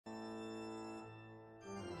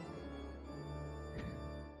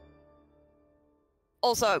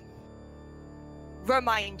Also,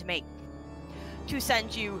 remind me to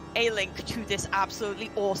send you a link to this absolutely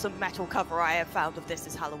awesome metal cover I have found of This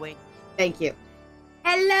Is Halloween. Thank you.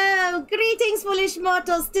 Hello, greetings, foolish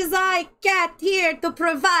mortals. 'Tis I, Cat, here to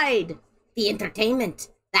provide the entertainment,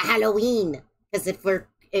 the Halloween. Because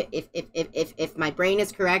if my brain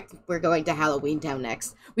is correct, we're going to Halloween Town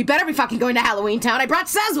next. We better be fucking going to Halloween Town. I brought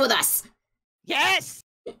Sez with us. Yes.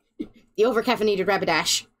 The over-caffeinated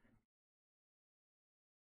Rapidash.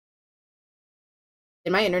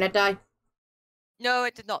 Did my internet die? No,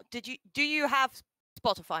 it did not. Do you have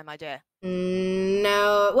Spotify, my dear?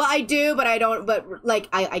 No. Well, I do, but I don't. But like,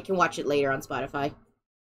 I can watch it later on Spotify.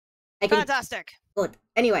 Fantastic. Good.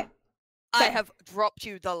 Anyway, I have dropped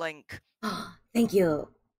you the link. Thank you.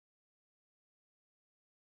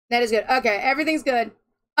 That is good. Okay, everything's good.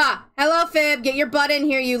 Hello, Fib. Get your butt in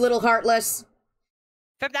here, you little heartless.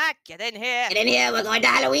 Fibnack, get in here. Get in here. We're going to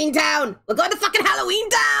Halloween Town. We're going to fucking Halloween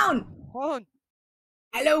Town. Oh.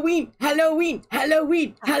 Halloween, Halloween,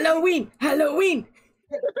 Halloween, Halloween, Halloween.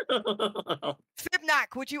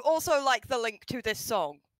 Fibnack, would you also like the link to this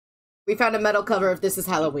song? We found a metal cover of This Is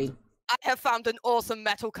Halloween. I have found an awesome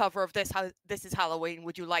metal cover of This Is Halloween.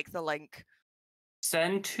 Would you like the link?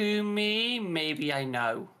 Send to me. Maybe I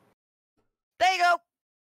know. There you go.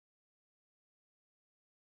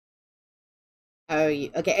 Oh, yeah.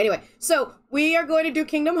 Okay, anyway. So, we are going to do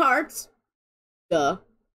Kingdom Hearts. Duh.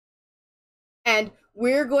 And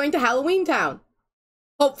we're going to Halloween Town.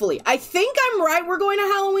 Hopefully. I think I'm right. We're going to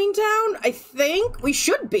Halloween Town. I think. We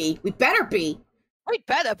should be. We better be. We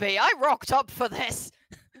better be. I rocked up for this.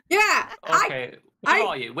 Yeah. Okay. Where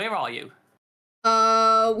are you? Where are you?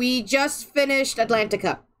 We just finished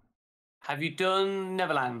Atlantica. Have you done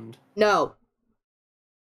Neverland? No.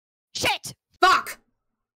 Shit! Fuck!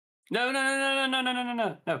 No.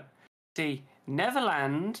 See,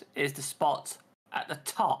 Neverland is the spot at the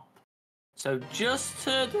top. So just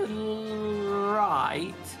to the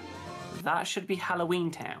right, that should be Halloween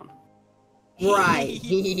Town. Right.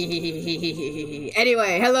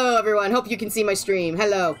 Anyway, hello everyone. Hope you can see my stream.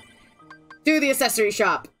 Hello. Do the accessory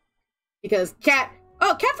shop. Because Cat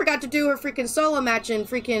forgot to do her freaking solo match in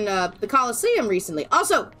freaking the Coliseum recently.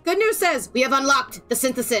 Also, good news says we have unlocked the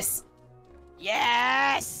synthesis.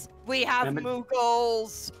 Yes! We have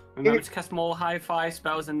Moogles. Remember to cast more hi-fi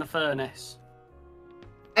spells in the furnace.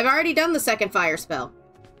 I've already done the second fire spell.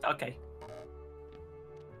 Okay.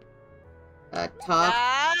 Talk.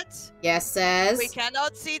 That Yes, says. we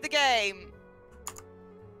cannot see the game.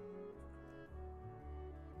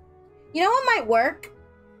 You know what might work?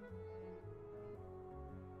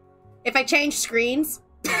 If I change screens.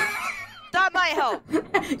 That might help. just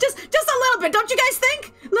a little bit, don't you guys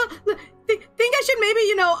think? Think I should maybe,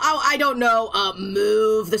 I don't know,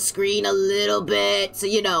 move the screen a little bit, so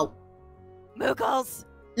Moogles.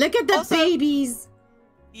 Look at the Also, babies.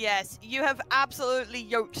 Yes, you have absolutely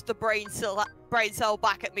yoked the brain cell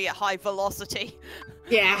back at me at high velocity.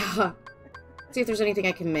 Yeah. See if there's anything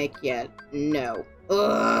I can make yet. No.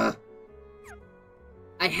 Ugh.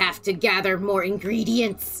 I have to gather more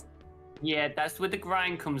ingredients. Yeah, that's where the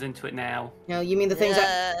grind comes into it now. No, you mean the things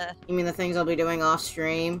you mean the things I'll be doing off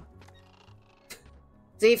stream?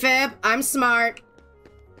 See, Fib, I'm smart.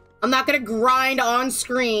 I'm not gonna grind on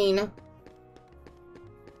screen.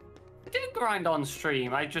 I didn't grind on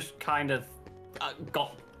stream. I just kind of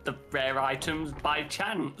got the rare items by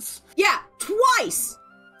chance. Yeah, twice!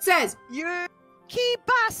 Says. You key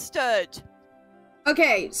bastard!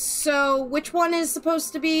 Okay, so which one is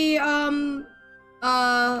supposed to be, okay,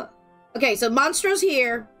 so Monstro's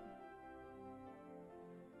here.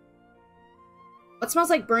 What smells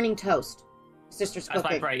like burning toast? Sister's cooking.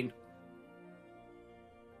 That's my brain.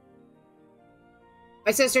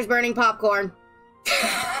 My sister's burning popcorn.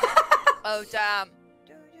 Oh, damn.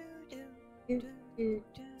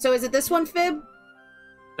 So is it this one, Fib?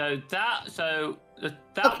 So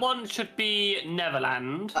that one should be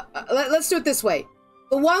Neverland. Let's do it this way.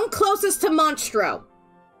 The one closest to Monstro.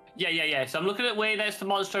 Yeah. So I'm looking at where there's the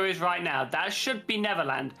monster is right now. That should be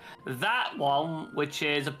Neverland. That one, which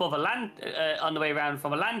is above on the way around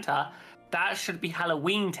from Atlanta, that should be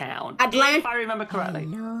Halloween Town. If I remember correctly.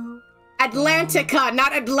 No. Atlantica,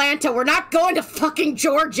 not Atlanta. We're not going to fucking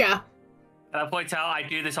Georgia. And I point out I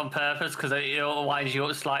do this on purpose because it winds you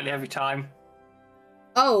up slightly every time.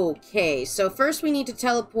 Okay, so first we need to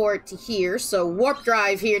teleport to here. So warp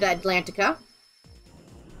drive here to Atlantica.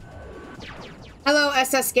 Hello,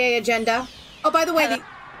 SSK agenda. Oh, by the way,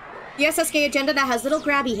 the SSK agenda now has little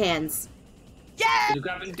grabby hands. Yeah! Do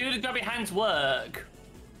the grabby hands work?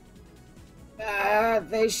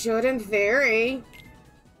 They should in theory.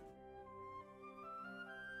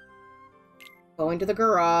 Going to the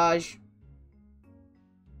garage.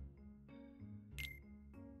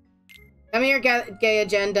 Come here, gay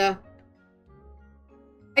agenda.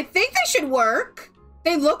 I think they should work.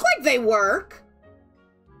 They look like they work.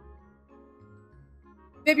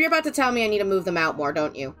 Bib, you're about to tell me I need to move them out more,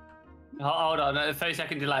 don't you? Hold on, a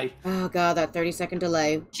 30-second delay. Oh god, that 30-second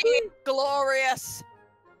delay. Gee, glorious.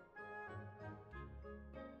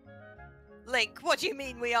 Link, what do you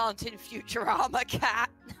mean we aren't in Futurama, Cat?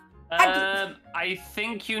 I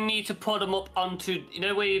think you need to put them up onto, you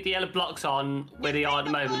know where the yellow blocks on, where they are at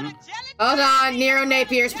the moment? Hold on, Nero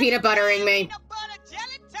Napier's peanut buttering me.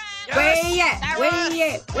 Where you at? Where you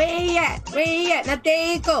at? Where you at? Where you at? Now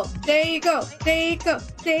there you go. There you go. There you go.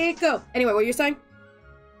 There you go. Anyway, what were you saying?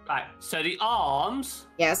 Right, so the arms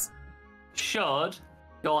Yes. should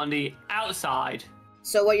go on the outside.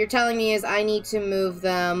 So what you're telling me is I need to move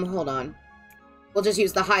them... Hold on. We'll just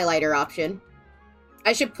use the highlighter option.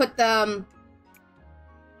 I should put them...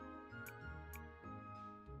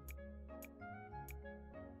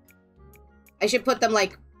 I should put them,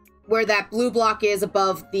 like, where that blue block is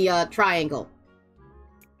above the, triangle.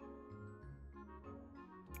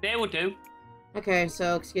 They will do. Okay,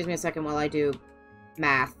 so excuse me a second while I do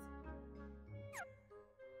math.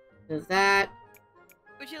 Move that.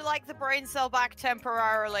 Would you like the brain cell back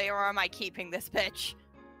temporarily, or am I keeping this bitch?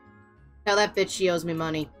 Tell that bitch she owes me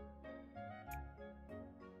money.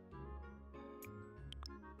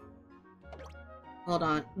 Hold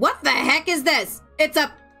on. What the heck is this? It's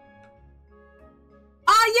a...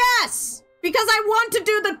 Ah, yes! Because I want to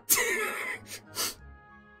do the...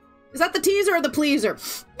 Is that the teaser or the pleaser?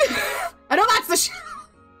 I know that's the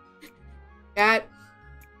Cat.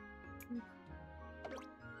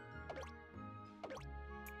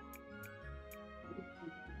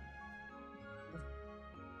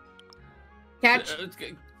 Catch.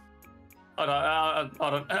 Hold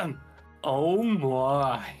on. Oh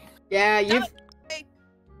my. Yeah, you've...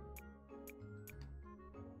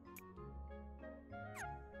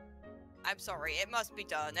 I'm sorry, it must be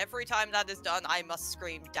done. Every time that is done, I must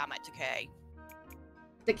scream, damn it, Decay.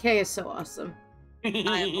 Decay is so awesome. I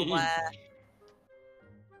am aware.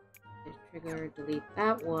 Trigger, delete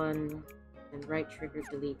that one. And right trigger,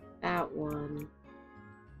 delete that one.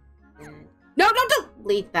 And... No, don't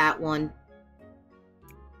delete that one.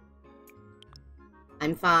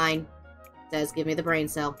 I'm fine. Says, give me the brain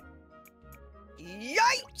cell.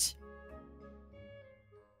 Yikes!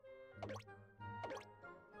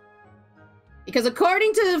 Because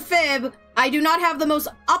according to the fib, I do not have the most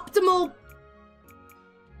optimal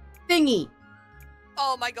thingy.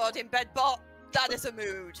 Oh my god, in bed bot, that is a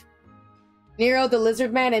mood. Nero the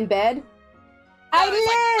lizard man in bed? No,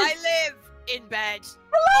 I live in bed.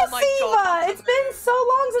 Hello, Oh my Siva! God, It's been so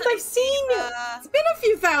long since I've seen you! Siva. It's been a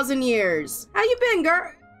few thousand years! How you been,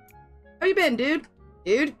 girl? How you been, dude?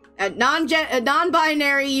 Dude? A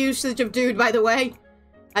non-binary usage of dude, by the way.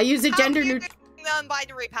 I use a gender neutral...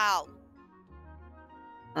 Non-binary pal.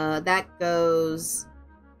 That goes...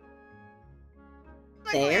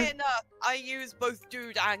 Luckily there. enough, I use both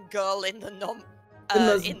dude and girl in the most-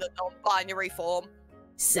 in the non-binary form.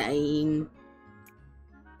 Same.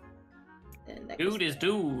 And that Dude is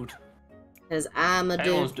dude. Because I'm a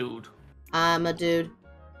Everyone's dude. dude. I'm a dude.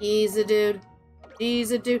 He's a dude.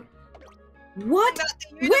 She's a dude. What? That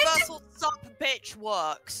the universal sup bitch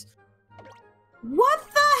works. What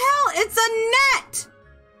the hell? It's a net!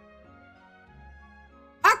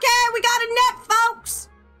 Okay, we got a net, folks!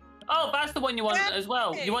 Oh, that's the one you want Yeah. as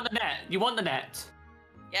well. You want the net. You want the net.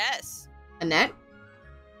 Yes. A net?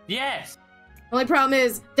 Yes. Only problem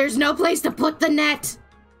is, there's no place to put the net!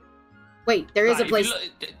 Wait, there is Right, a place... if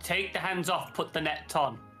you look, take the hands off, put the net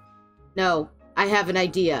on. No, I have an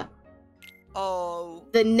idea. Oh.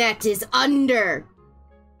 The net is under!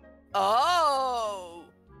 Oh.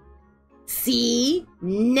 See?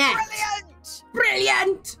 Net! Brilliant!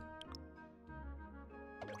 Brilliant!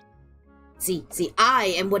 See,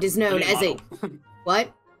 I am what is known as a...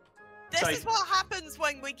 What? This Sorry. is what happens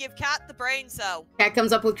when we give Cat the brain cell. Cat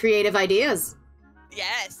comes up with creative ideas.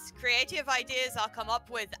 Yes, creative ideas are come up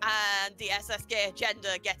with, and the SSK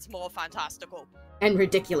agenda gets more fantastical. And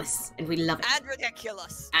ridiculous. And we love it. And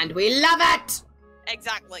ridiculous. And we love it!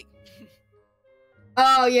 Exactly.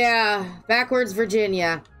 Oh yeah, backwards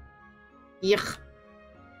Virginia. Yuck.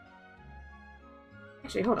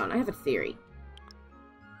 Actually, hold on, I have a theory.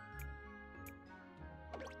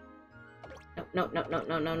 No.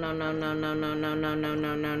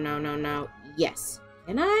 Yes.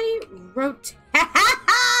 Can I rotate?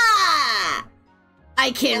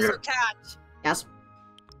 I can. Also, Cat, Yes.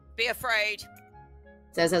 be afraid.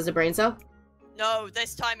 Says has a brain cell. No,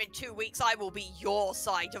 this time in 2 weeks I will be your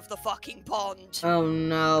side of the fucking pond. Oh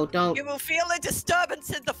no, don't. You will feel a disturbance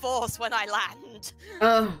in the force when I land.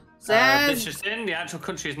 Says. This is in. The actual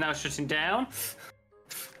country is now shutting down.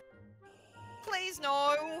 Please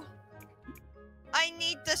no. I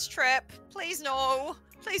need this trip. Please no.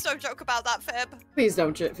 Please don't joke about that, Fib. Please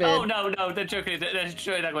don't, Fib. Oh no, they're joking.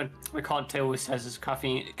 They're going. We can't deal with Cesar's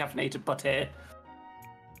caffeinated butter.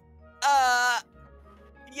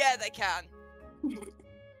 Yeah, they can.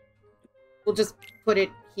 We'll just put it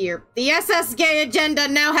here. The SS gay agenda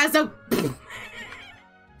now has a.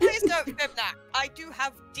 Please don't fib that. I do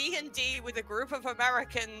have D&D with a group of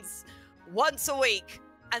Americans once a week,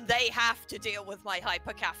 and they have to deal with my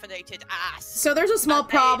hyper-caffeinated ass. So there's a small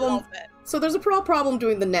problem. So there's a small problem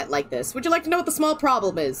doing the net like this. Would you like to know what the small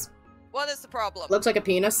problem is? What is the problem? Looks like a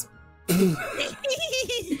penis.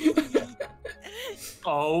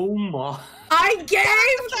 Oh my! I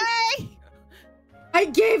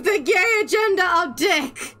gave the gay agenda a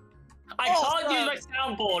dick. I can't use my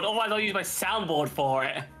soundboard, otherwise I'll use my soundboard for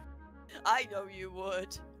it. I know you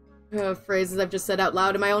would. Phrases I've just said out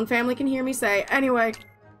loud and my own family can hear me say. Anyway.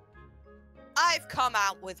 I've come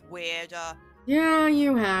out with weirder. Yeah,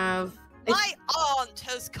 you have. My aunt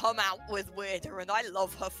has come out with weirder, and I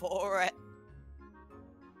love her for it.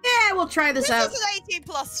 Yeah, we'll try this out. This is an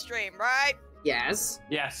 18+ stream, right? Yes.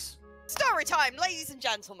 Yes. Story time, ladies and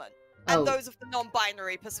gentlemen. And those of the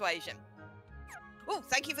non-binary persuasion. Oh,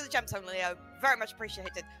 thank you for the gemstone, Leo. Very much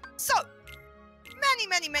appreciated. So,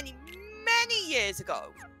 many years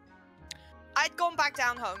ago, I'd gone back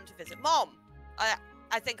down home to visit Mom.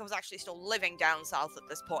 I think I was actually still living down south at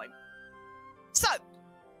this point. So,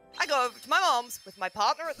 I go over to my mom's with my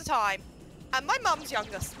partner at the time, and my mum's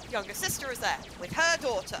younger sister is there with her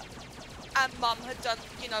daughter. And Mum had done,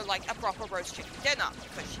 you know, like a proper roast chicken dinner,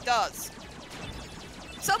 because she does.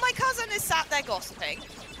 So my cousin is sat there gossiping,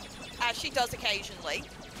 as she does occasionally.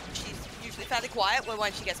 She's usually fairly quiet, but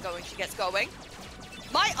when she gets going, she gets going.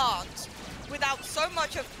 My aunt, without so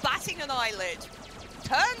much of batting an eyelid,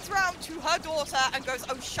 turns round to her daughter and goes,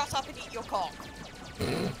 "Oh, shut up and eat your cock."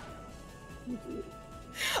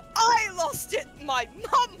 I lost it. My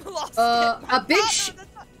mum lost it. A big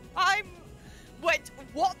I went,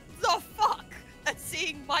 what the fuck? And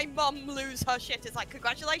seeing my mum lose her shit is like,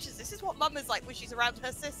 congratulations, this is what mum is like when she's around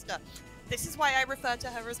her sister. This is why I refer to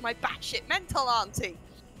her as my batshit mental auntie.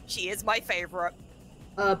 She is my favorite.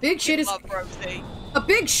 Big shit is... Love Rosie. A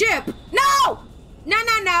big ship! No! No!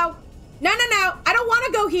 I don't want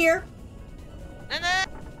to go here! No.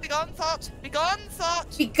 Begone thought. Begone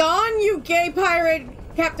thought. Begone, you gay pirate,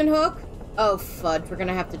 Captain Hook. Oh, fudge, we're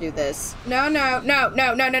gonna have to do this. No.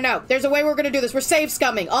 There's a way we're gonna do this. We're save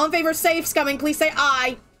scumming. All in favor of save scumming, please say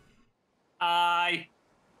aye. Aye.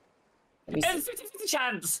 Let me see. 50-50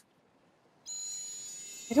 chance.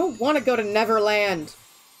 I don't want to go to Neverland.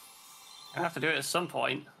 I have to do it at some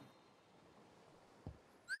point.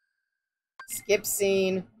 Skip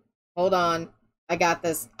scene. Hold on. I got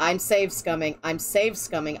this. I'm save scumming.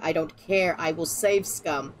 I don't care. I will save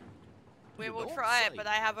scum. We will try it, but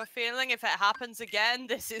I have a feeling if it happens again,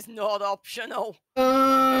 this is not optional.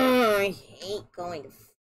 I hate going to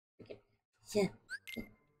yeah.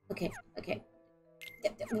 Okay.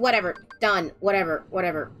 Whatever. Done. Whatever.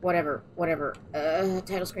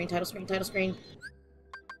 Title screen. Title screen.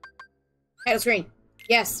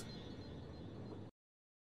 Yes.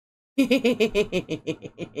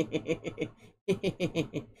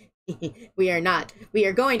 We are not. We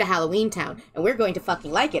are going to Halloween Town, and we're going to fucking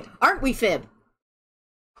like it. Aren't we, Fib?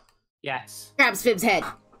 Yes. Grabs Fib's head.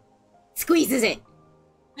 Squeezes it.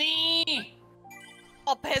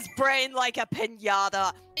 Up his brain like a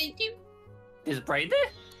pinata. Is a brain there?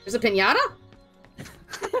 There's a pinata?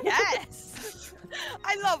 Yes.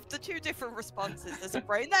 I love the two different responses. There's a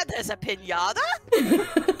brain there, there's a pinata.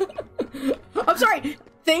 I'm sorry.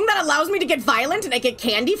 Thing that allows me to get violent and I get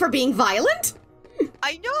candy for being violent?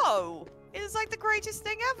 I know. It is like the greatest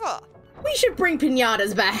thing ever. We should bring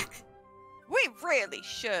pinatas back. We really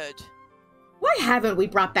should. Why haven't we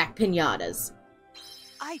brought back pinatas?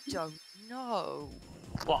 I don't know.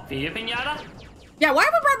 What, Viva Pinata? Yeah, why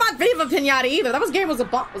haven't we brought back Viva Pinata either? That game was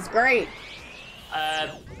great.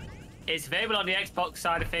 It's available on the Xbox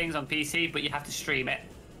side of things on PC, but you have to stream it.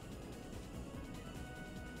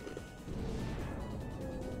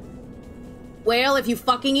 Well, if you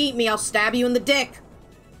fucking eat me, I'll stab you in the dick.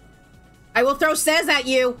 I will throw Cez at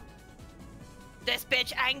you. This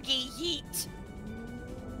bitch Angie yeet.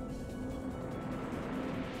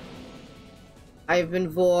 I have been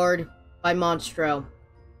vored by Monstro.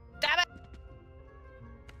 Damn it!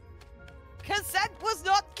 Consent was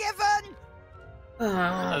not given!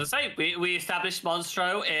 As I say, we established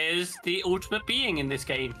Monstro is the ultimate being in this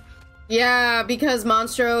game. Yeah, because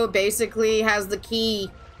Monstro basically has the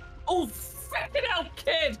key. Oh, freaking hell,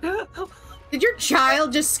 kid! Did your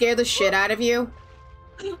child just scare the shit out of you?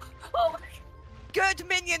 Oh, Good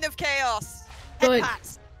minion of chaos. Good. Head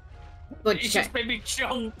pats. Good he shit. just made me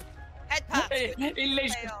jump. Head pats. He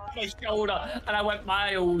lifted my shoulder, and I went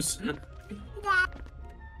miles.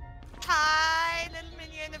 Hi, little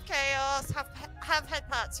minion of chaos. Have head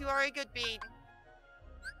pats. You are a good bean.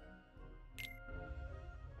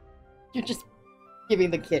 You're just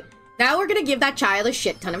giving the kid. Now we're gonna give that child a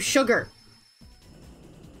shit ton of sugar.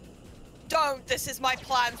 Don't. This is my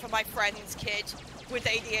plan for my friend's kid with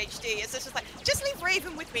ADHD. It's just like, just leave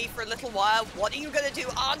Raven with me for a little while. What are you gonna do?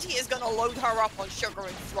 Auntie is gonna load her up on sugar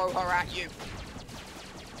and throw her at you.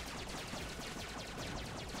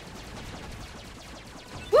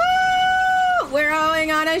 Woo! We're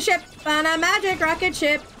going on a ship, on a magic rocket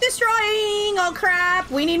ship, destroying all crap.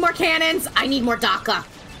 We need more cannons. I need more DACA.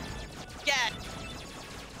 Yeah.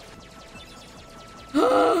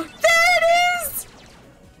 There it is!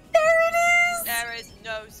 There it is! There is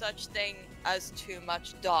no such thing as too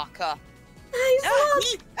much DACA.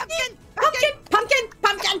 Nice. Pumpkin!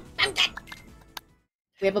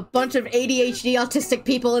 We have a bunch of ADHD autistic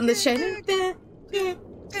people in this channel.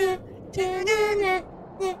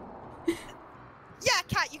 Yeah,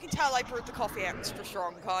 Kat, you can tell I brewed the coffee extra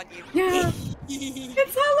strong, can't you? Yeah.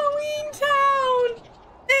 It's Halloween Town!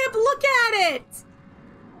 Ib, look at it!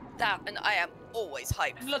 That, and I am always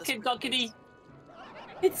hyped. Look at Dockety.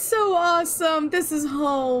 It's so awesome. This is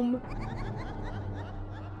home.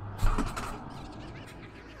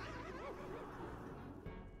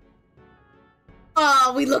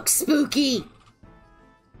 Oh, we look spooky.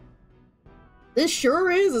 This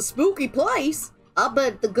sure is a spooky place. I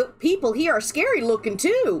bet the good people here are scary looking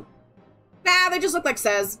too. Nah, they just look like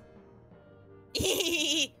Says.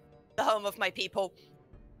 The home of my people.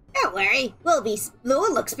 Don't worry, we'll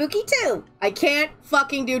look spooky too. I can't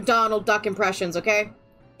fucking do Donald Duck impressions, okay?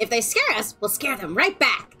 If they scare us, we'll scare them right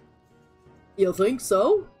back. You think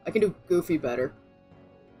so? I can do Goofy better.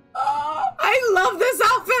 Oh, I love this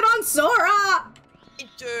outfit on Sora! I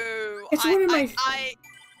do. It's one of my...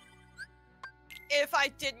 If I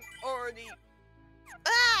didn't already...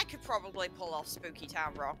 I could probably pull off Spooky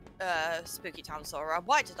Town Sora.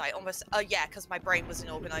 Why did I almost... yeah, because my brain was in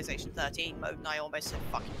Organization 13 mode and I almost said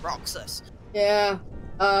fucking Roxas. Yeah.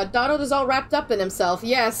 Donald is all wrapped up in himself.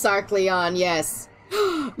 Yes, Arcleon, yes.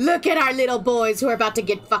 Look at our little boys who are about to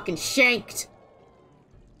get fucking shanked.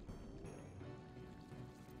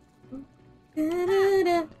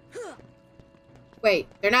 Wait,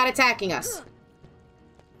 they're not attacking us.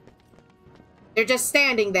 They're just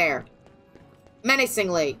standing there.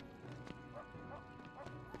 Menacingly.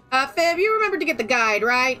 Fib, you remember to get the guide,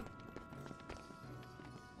 right?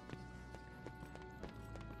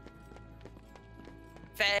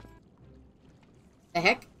 Fib. The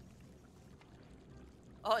heck?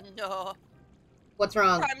 Oh no. What's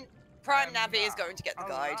wrong? Prime Navi is going to get the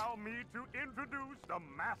guide. Allow me to introduce the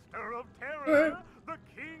Master of Terror, the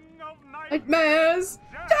King of Nightmares,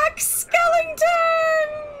 Jack Skellington!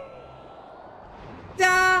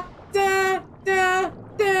 Da da da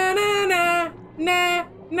da na na na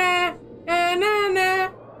na na na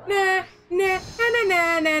na na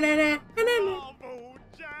na na na na. Bravo,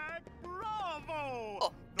 Jack! Bravo!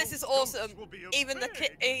 Oh, this is awesome. Even the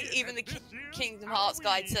Kingdom Hearts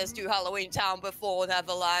guide says do Halloween Town before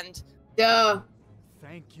Neverland. Duh.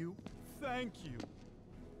 Thank you.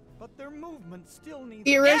 But their movement still needs...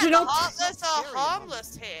 The original... Yeah, the Heartless are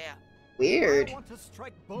harmless here. Weird. I want to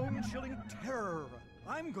strike bone-chilling terror.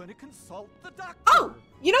 I'm going to consult the doctor. Oh!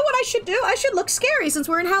 You know what I should do? I should look scary since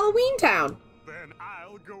we're in Halloween Town. Then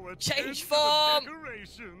I'll go Change attend to form. the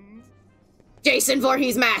decorations. Jason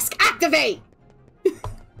Voorhees mask, activate!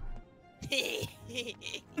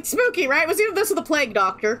 It's spooky, right? It was either this or the Plague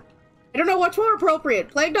Doctor. I don't know what's more appropriate,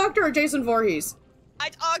 Plague Doctor or Jason Voorhees.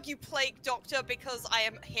 I'd argue Plague Doctor because I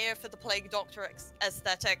am here for the Plague Doctor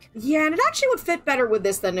aesthetic. Yeah, and it actually would fit better with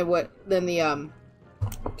this than it would than the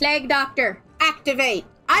Plague Doctor, activate.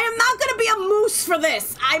 I am not gonna be a moose for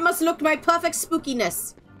this. I must look my perfect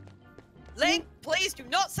spookiness. Link, please do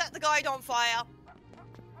not set the guide on fire.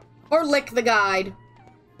 Or lick the guide.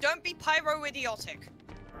 Don't be pyro-idiotic.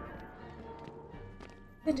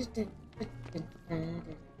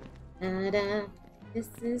 This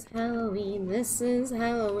is Halloween,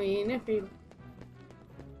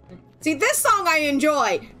 See, this song I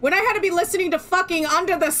enjoy. When I had to be listening to fucking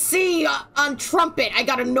Under the Sea on trumpet, I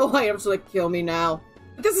got annoyed. I was like, kill me now.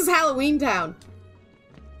 But this is Halloween Town.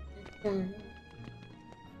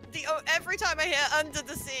 Every time I hear under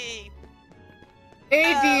the sea.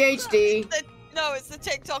 ADHD. No, it's the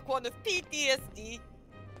TikTok one of PTSD.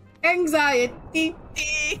 Anxiety.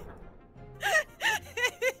 Okay.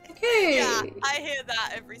 Yeah, I hear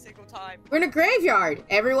that every single time. We're in a graveyard.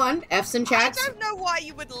 Everyone, F's in chats. I don't know why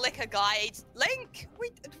you would lick a guide. Link,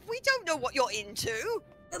 we don't know what you're into.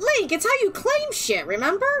 Link, it's how you claim shit,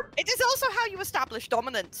 remember? It is also how you establish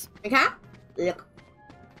dominance. Okay? Look.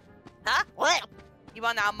 Huh? Well, you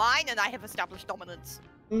are now mine and I have established dominance.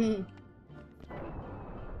 Mm-hmm.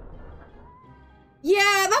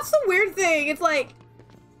 Yeah, that's the weird thing. It's like,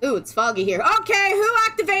 ooh, it's foggy here. Okay, who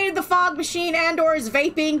activated the fog machine and/or is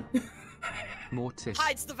vaping? Mortis.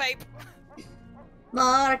 Hides the vape.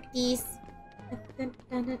 Mortis.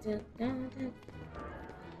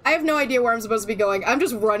 I have no idea where I'm supposed to be going. I'm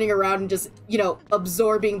just running around and just, you know,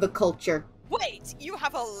 absorbing the culture. Wait, you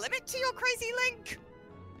have a limit to your crazy Link?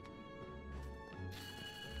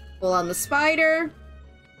 Pull on the spider.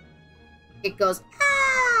 It goes,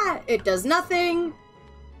 ah! It does nothing.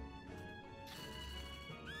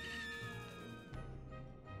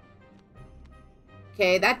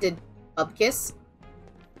 Okay, that did upkiss.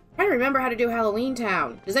 I'm trying to remember how to do Halloween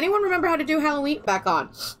Town. Does anyone remember how to do Halloween? Back on.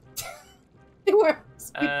 It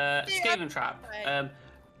works. Skaven trap.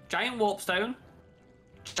 Giant warp stone.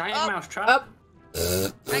 Giant mouse trap. Up.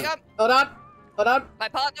 Hang on. Hold on. Hold on. My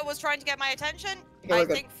partner was trying to get my attention. Okay, I we're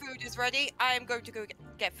think food is ready. I am going to go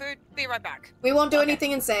get food. Be right back. We won't do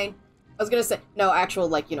anything insane. I was gonna say, no, actual,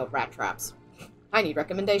 like, you know, rat traps. I need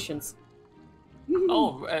recommendations.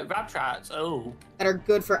 Oh, rat traps. Oh. That are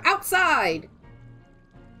good for outside.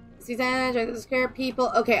 See that? I can scare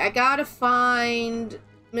people. Okay, I gotta find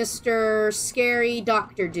Mr. Scary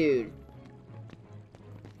Doctor Dude.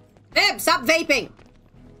 Fib, stop vaping!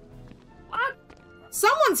 What?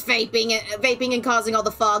 Someone's vaping and causing all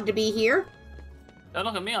the fog to be here. Don't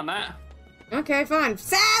look at me on that. Okay, fine.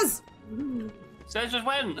 Says! Says just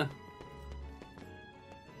went.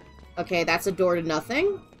 Okay, that's a door to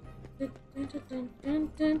nothing.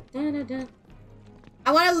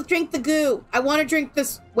 I want to drink the goo. I want to drink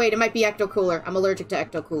this. Wait, it might be Ecto Cooler. I'm allergic to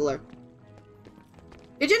Ecto Cooler.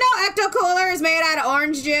 Did you know Ecto Cooler is made out of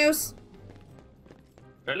orange juice?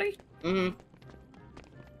 Really? Mm-hmm.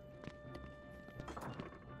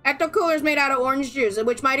 Ecto Cooler is made out of orange juice,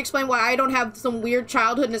 which might explain why I don't have some weird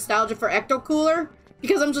childhood nostalgia for Ecto Cooler.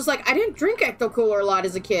 Because I'm just like, I didn't drink Ecto Cooler a lot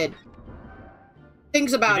as a kid.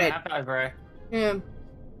 Things about it. Yeah.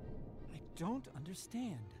 I don't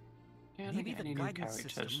understand. Yeah, Maybe the guidance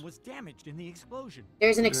system was damaged in the explosion.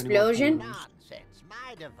 There's an explosion? Nonsense.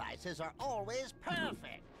 My devices are always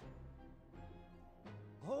perfect.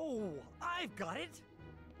 Oh, I've got it.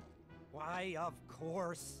 Why, of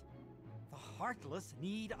course. The heartless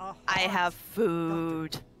need a heart. I have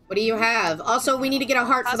food. What do you have? Also, we need to get a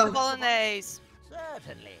heart for the... bolognese.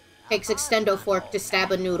 Certainly. Takes extendo fork to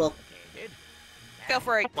stab a noodle. Feel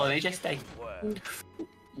free. Well, just stay.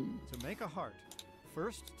 To make a heart,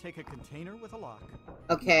 first take a container with a lock.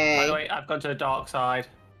 Okay. By the way, I've gone to the dark side.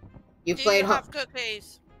 You Do played you have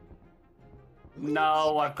cookies?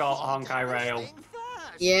 No, I've got Honkai Rail.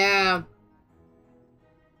 Yeah.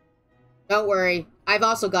 Don't worry. I've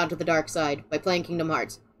also gone to the dark side by playing Kingdom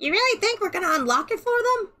Hearts. You really think we're gonna unlock it for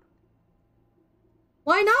them?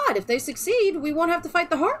 Why not? If they succeed, we won't have to fight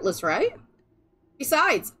the Heartless, right?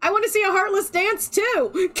 Besides, I want to see a Heartless dance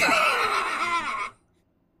too!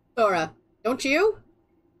 Sora, don't you?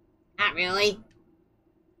 Not really.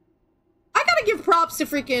 I gotta give props to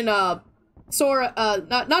freaking, Sora,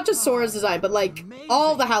 not just Sora's design, but like,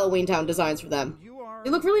 all the Halloween Town designs for them. They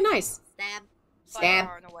look really nice. Stab. Stab.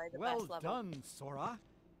 Well done, Sora.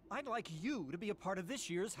 I'd like you to be a part of this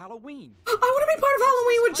year's Halloween. I want to be part of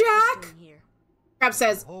Halloween with Jack! Crab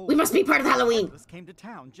says, we must be part of Halloween. Heartless came to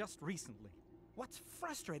town just recently. What's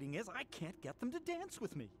frustrating is I can't get them to dance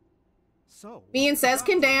with me. So me and Says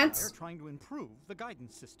can dance. They're trying to improve the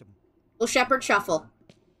guidance system. We'll shepherd shuffle.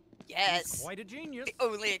 Yes. He's quite a genius. The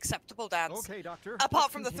only acceptable dance. Okay, Doctor.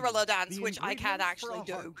 Apart from the thriller dance, which I can ingredients actually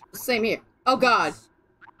for a do. Same here. Oh God.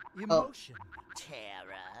 Emotion.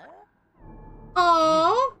 Terror.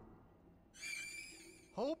 Aww.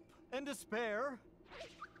 Hope and despair.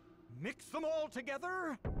 Mix them all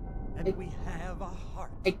together, and we have a heart.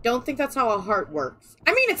 I don't think that's how a heart works.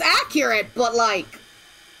 I mean, it's accurate, but like...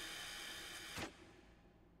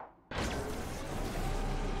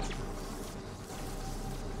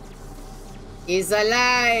 He's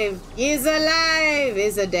alive! He's alive!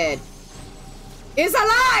 He's a dead. He's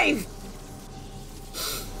alive!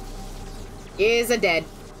 He's a dead.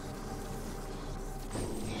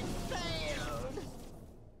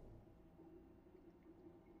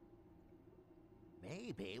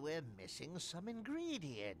 Maybe we're we're missing some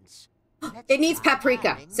ingredients. It needs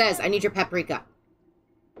paprika. Says, I need your paprika.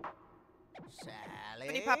 Sally?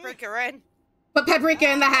 Put your paprika in. Put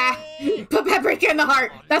paprika in the hat. Put paprika in the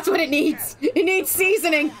heart. That's what it needs. It needs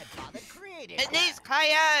seasoning. It needs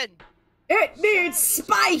cayenne. It needs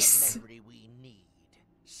spice. We need.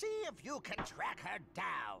 See if you can track her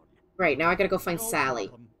down. Right, now I gotta go find No Sally.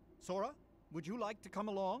 problem. Sora, would you like to come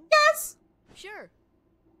along? Yes! Sure.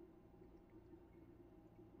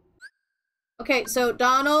 Okay, so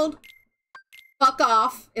Donald, fuck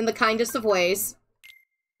off in the kindest of ways.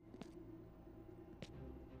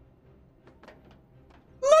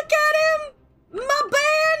 Look at him! My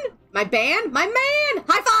band! My band? My man!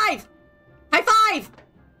 High five! High five!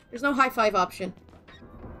 There's no high five option.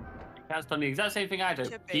 That's done the exact same thing I do.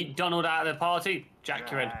 Keep Donald out of the party.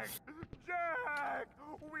 Jack, you're in. Jack,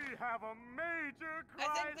 we have a major I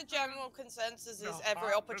crisis. think the general consensus is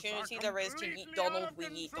every opportunity there is to eat Donald, we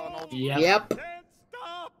eat Donald. Yep. Can't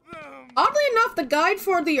stop them. Oddly enough, the guide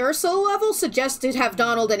for the Ursa level suggested have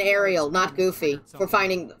Donald and Ariel, not Goofy, for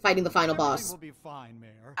fighting the final boss. Everything will be fine,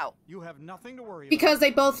 Mayor. Ow. You have nothing to worry Because they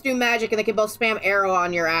both do magic and they can both spam arrow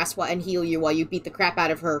on your ass and heal you while you beat the crap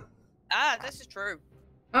out of her. Ah, this is true.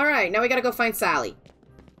 Alright, now we gotta go find Sally.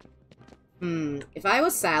 If I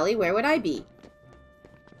was Sally, where would I be?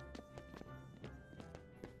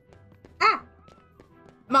 Ah!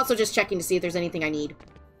 I'm also just checking to see if there's anything I need.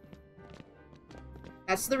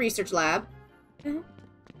 That's the research lab.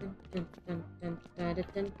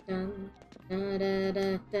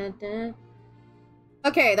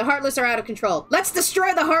 Okay, the Heartless are out of control. Let's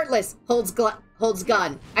destroy the Heartless! Holds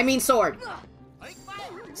gun. I mean sword.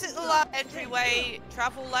 Exit the lab entryway,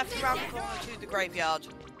 travel left around the corner to the graveyard.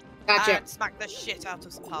 Gotcha. And smack the shit out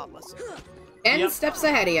of some Heartless. 10 steps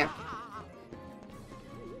ahead of you.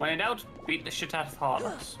 When in doubt, beat the shit out of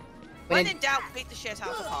Heartless. When in doubt, beat the shit out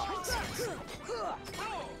of Heartless.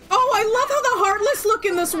 Oh, I love how the Heartless look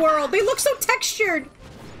in this world. They look so textured.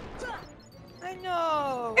 I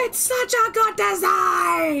know. It's such a good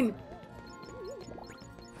design.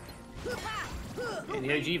 In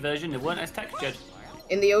the OG version, they weren't as textured.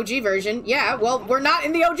 In the OG version, yeah. Well, we're not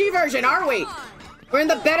in the OG version, are we? We're in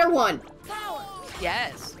the better one.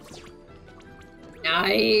 Yes.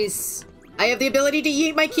 Nice. I have the ability to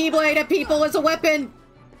yeet my Keyblade at people as a weapon.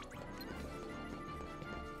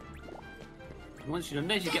 Once you've done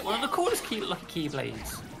this, you get one of the coolest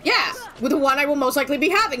Keyblades. Yeah, with the one I will most likely be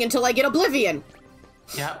having until I get Oblivion.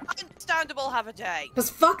 Yeah. Understandable, have a day. Because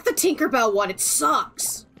fuck the Tinkerbell one, it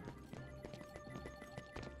sucks.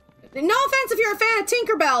 No offense if you're a fan of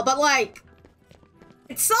Tinkerbell, but like,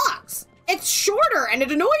 it sucks. It's shorter and it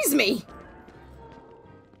annoys me.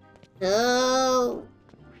 Oh.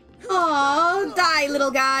 Oh, die,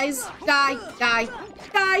 little guys. Die, die,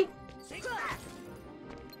 die. Come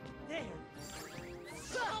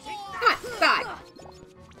on, die.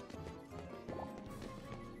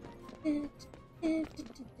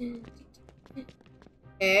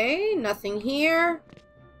 Okay, nothing here.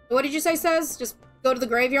 What did you say, Says? Just go to the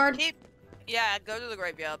graveyard? Yeah, go to the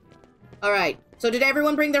graveyard. Alright, so did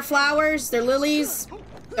everyone bring their flowers, their lilies,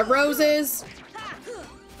 their roses?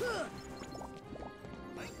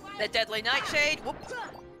 The deadly nightshade. Whoop.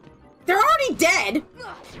 They're already dead!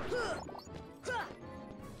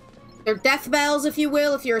 They're death bells, if you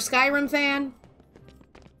will, if you're a Skyrim fan.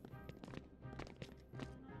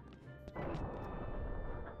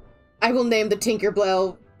 I will name the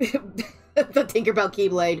Tinkerbell... the Tinkerbell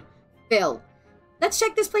Keyblade. Phil. Let's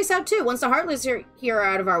check this place out, too. Once the Heartless are here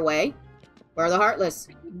out of our way. Where are the Heartless?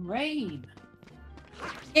 Rain.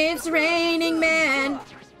 It's raining, man.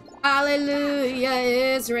 Hallelujah,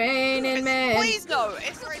 it's raining, man. Please no.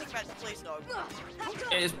 It's raining, man. Please no.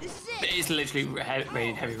 It's literally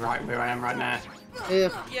raining heavy right where I am right now.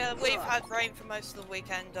 Ugh. Yeah, we've had rain for most of the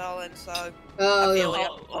weekend, darling, so... Oh, I feel yeah.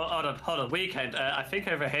 it. Hold on. Weekend. I think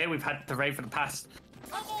over here we've had the rain for the past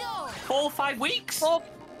 4 or 5 weeks. Oh.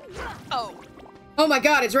 Oh my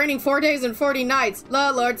god, it's raining 4 days and 40 nights.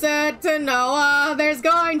 The Lord said to Noah, there's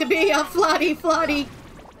going to be a floody.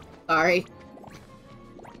 Sorry.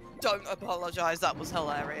 Don't apologize, that was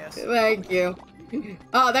hilarious. Thank you.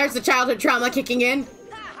 Oh, there's the childhood trauma kicking in.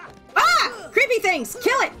 Ah! Creepy things!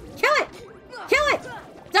 Kill it! Kill it! Kill it!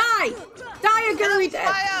 Die! Die a girly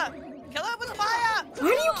death! Fire! Kill it with fire! Why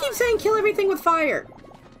do you keep saying kill everything with fire?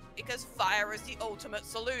 Because fire is the ultimate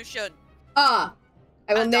solution. I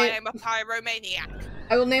will And I name am a pyromaniac.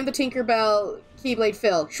 I will name the Tinkerbell Keyblade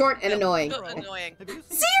Phil. Short and annoying. Annoying.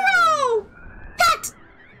 Zero! Cut!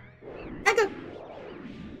 I go.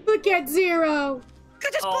 Look at Zero.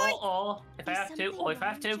 Good as point. If I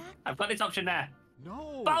have to, I've got this option there.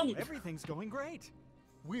 No, Boom! everything's going great.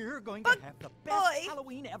 we're going to have the best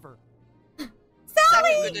Halloween ever.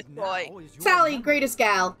 Sally! Goodest boy. Sally, greatest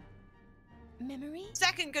gal. Memory?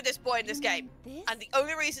 Second goodest boy in this game. And the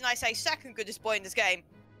only reason I say second goodest boy in this game,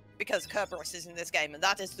 because Kerberos is in this game, and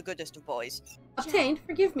that is the goodest of boys. Obtained,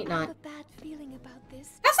 forgive me I have not. a bad feeling about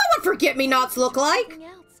this. That's not what forget-me-nots look like! Something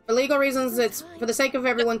else. For legal reasons, it's for the sake of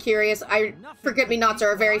everyone curious, forget-me-nots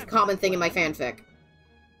are a very common thing in my fanfic.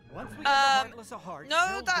 Once we get the Heartless of Hearts, no,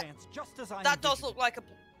 they'll that- dance just as I That does envisioned. look like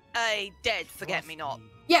a dead forget-me-not.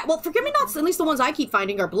 Yeah, well, forget-me-nots, at least the ones I keep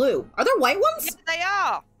finding, are blue. Are there white ones? Yeah, they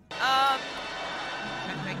are. I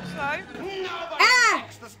think so. Ah!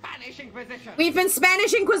 The Spanish Inquisition. We've been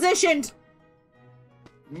Spanish Inquisitioned!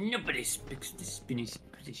 Nobody speaks the Spanish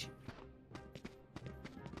position.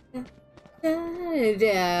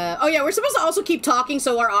 Oh yeah, we're supposed to also keep talking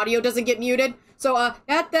so our audio doesn't get muted. So, Well,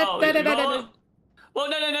 no.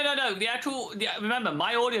 Remember,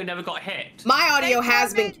 my audio never got hit. My audio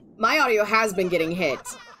has been getting hit.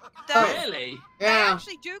 Really? They Yeah.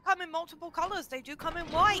 actually do come in multiple colors. They do come in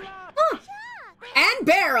white. And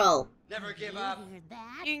barrel! Never give up.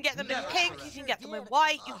 You can get them in pink, you can get them in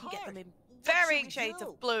white, you can get them in varying shades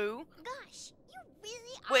of blue, Gosh, you really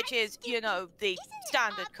are which is, you know, the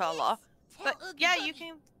standard color. But yeah, you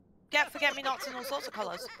can get forget-me-nots in all sorts of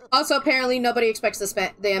colors. Also, apparently, nobody expects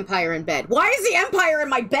the Empire in bed. Why is the Empire in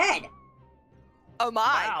my bed? Oh my.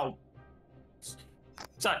 Wow.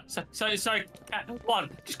 Sorry. One.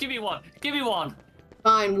 Just give me one. Give me one.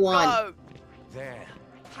 Fine, one. Go. There.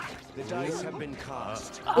 The dice have been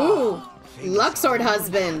cast. Ooh, Luxord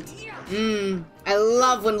Husband. I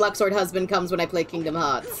love when Luxord Husband comes when I play Kingdom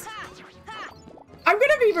Hearts. I'm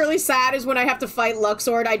gonna be really sad is when I have to fight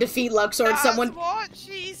Luxord. I defeat Luxord. That's Someone. what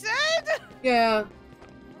she said. Yeah,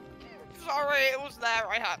 Sorry, it was there.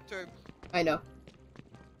 I had to. I know.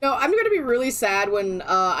 No, I'm gonna be really sad when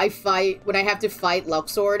I have to fight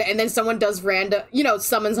Luxord, and then someone does random,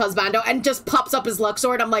 summons Husbando and just pops up as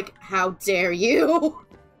Luxord. I'm like, how dare you?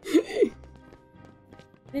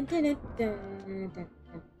 There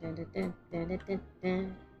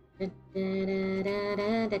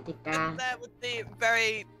with the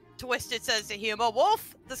very twisted sense of humor.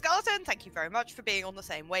 Wolf, the skeleton, thank you very much for being on the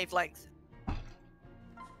same wavelength.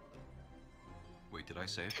 Wait, did I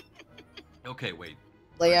save? Okay, wait.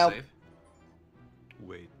 Leo. Did I save?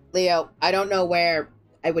 Wait. Leo, I don't know where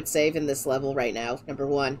I would save in this level right now, number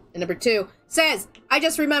one. And number two, says, I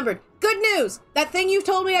just remembered. Good news! That thing you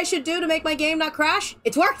told me I should do to make my game not crash,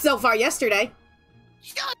 it's worked so far yesterday.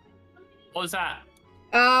 What was that?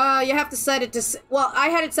 You have to set it to, well, I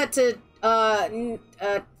had it set to,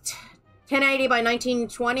 1080 by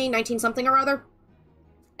 1920, 19 something or other.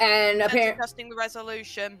 And apparently adjusting the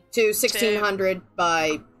resolution to 1600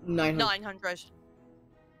 by 900. 900.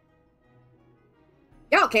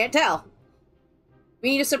 Y'all can't tell. We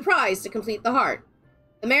need a surprise to complete the heart.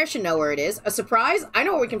 The mayor should know where it is. A surprise? I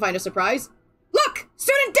know where we can find a surprise. Look!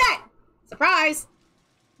 Student debt! Surprise!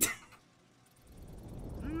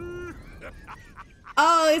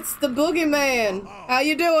 Oh, it's the boogeyman. How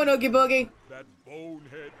you doing, Oogie Boogie? That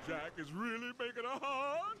bonehead Jack is really making a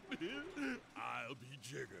heart. I'll be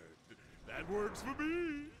jiggered. That works for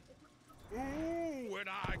me. Ooh, when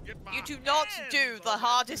I get my You do not hands do the on it.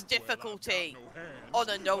 hardest Well, I've got difficulty no hands, on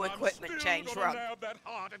a no but I'm equipment still change gonna run. have that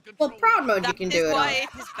heart in Well, control. proud mode you That can is do it why on. it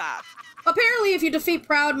is bad. Apparently, if you defeat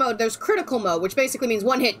proud mode, there's critical mode, which basically means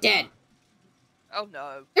one hit dead. Oh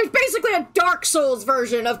no. There's basically a Dark Souls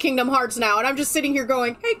version of Kingdom Hearts now, and I'm just sitting here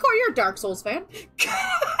going, hey, Core, you're a Dark Souls fan. Hey,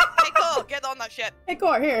 cool, get on that shit. Hey,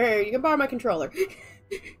 Core, here, you can borrow my controller.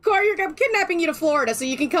 Core, I'm kidnapping you to Florida so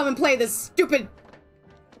you can come and play this stupid...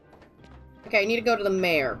 Okay, I need to go to the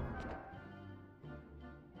mayor.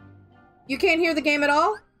 You can't hear the game at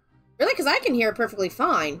all? Really? Because I can hear it perfectly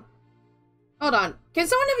fine. Hold on. Can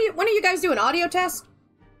one of you guys do an audio test?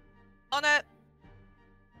 On it.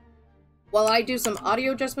 While I do some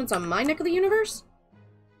audio adjustments on my neck of the universe?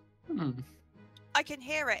 I can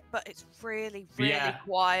hear it, but it's really, really Yeah.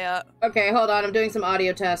 quiet. Okay, hold on. I'm doing some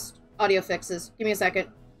audio fixes. Give me a second.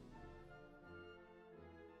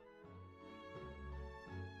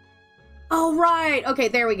 Oh, right. Okay,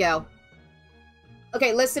 there we go.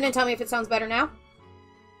 Okay, listen and tell me if it sounds better now.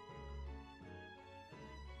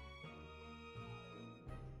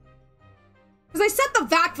 Because I set the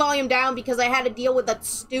VAC volume down because I had to deal with that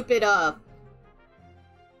stupid, the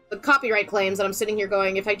copyright claims, and I'm sitting here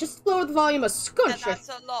going, if I just lower the volume a And scunch. that's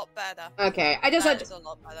a lot better. Okay, That is a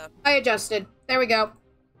lot better. I adjusted. There we go.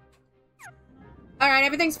 Alright,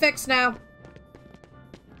 everything's fixed now.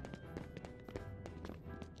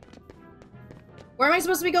 Where am I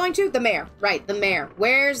supposed to be going to? The mayor. Right, the mayor.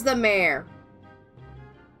 Where's the mayor?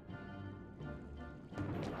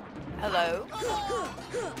 Hello.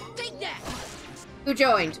 Take that. Who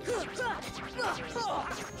joined?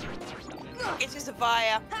 It is a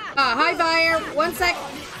Via. Hi, Fire. 1 sec.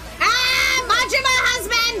 Ah! Majima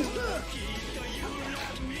husband!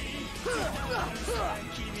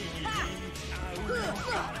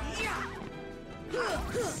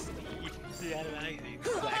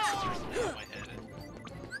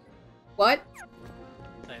 What?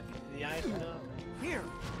 Here.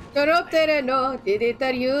 No, did it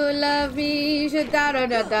that you love me?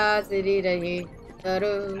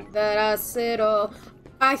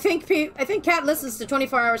 I think Cat listens to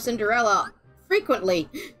 24-Hour Cinderella frequently.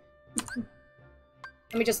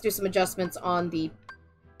 Let me just do some adjustments on the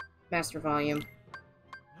master volume.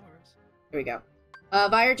 There we go.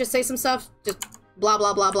 Vire, just say some stuff. Just blah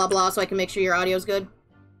blah blah blah blah, so I can make sure your audio's good.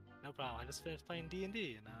 No problem. I just finished playing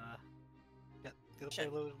D&D and got to play a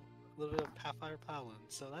little bit of Pathfinder Paladin,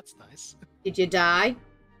 so that's nice. Did you die?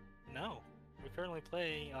 No, we're currently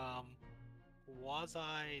playing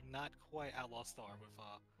quasi not quite Outlaw Star with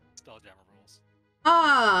Spelljammer rules.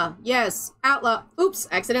 Ah, yes, Outlaw. Oops,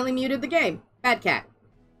 accidentally muted the game. Bad cat.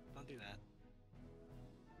 Don't do that.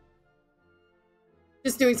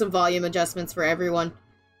 Just doing some volume adjustments for everyone.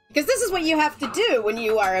 Because this is what you have to do when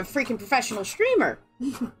you are a freaking professional streamer. Yeah,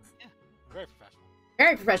 very professional.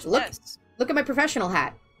 Very professional. Look, Yes. look at my professional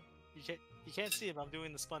hat. You can't see it, but I'm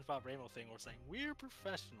doing the SpongeBob Rainbow thing. We're saying we're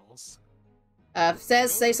professionals.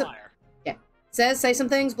 Says say some. Yeah. Says say some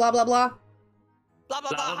things. Blah blah blah. Blah blah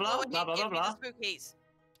blah. Blah, blah, blah, blah, blah. Spookies.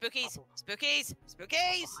 Spookies. Spookies.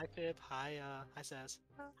 Spookies. Hi Pip. Hi Says.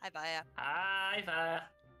 Hi, Via. Hi there.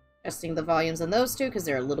 Adjusting the volumes on those two because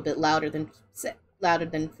they're a little bit louder than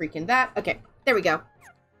freaking that. Okay, there we go.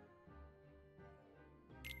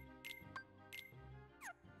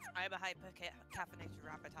 I am a hyper-caffeinated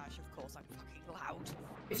rabbitage, of course I'm fucking loud.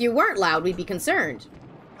 If you weren't loud, we'd be concerned.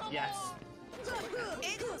 Yes.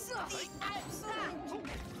 It's the absolute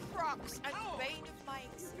crux and bane of my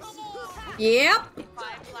existence. Yep. If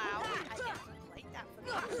I'm loud, I get complained at for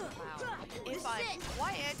being loud. If I'm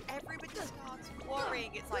quiet, everybody starts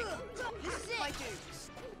worrying. It's like, listen, my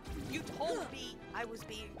dudes, you told me I was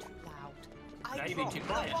being too loud. Now I you've been dropped too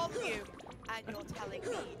quiet. the volume, and you're telling me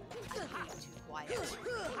I'm being too quiet.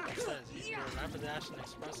 It says you're a Rapidash and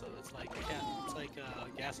Espresso. It's like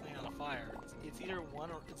gasoline on a fire. It's either 1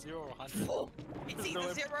 or 0 or 100. It's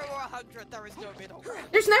either 0 or 100. There is no middle ground.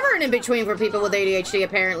 There's never an in-between for people with ADHD,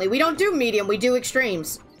 apparently. We don't do medium, we do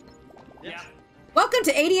extremes. Yeah. Welcome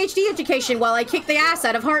to ADHD education while I kick the ass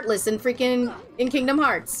out of Heartless in freaking in Kingdom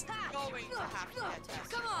Hearts. Going to have to get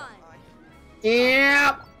tested. Come on.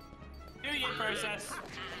 Yep. Do your process.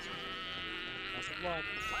 That's a blood.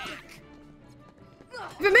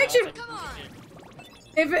 If it makes you Come on.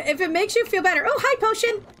 if it makes you feel better. Oh, hi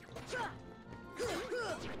potion.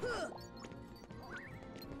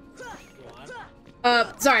 Go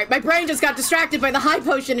on. Sorry, my brain just got distracted by the high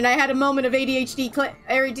potion and I had a moment of ADHD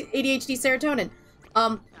serotonin.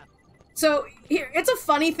 So here, it's a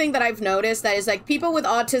funny thing that I've noticed that is like people with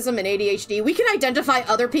autism and ADHD, we can identify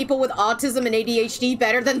other people with autism and ADHD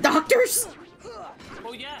better than doctors.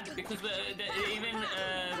 Well, yeah, because even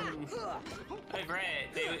over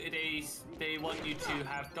here, they want you to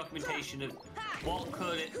have documentation of what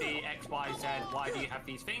could it be X, Y, Z, why do you have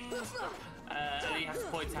these things, and you have to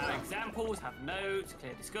point out examples, have notes,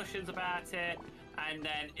 clear discussions about it, and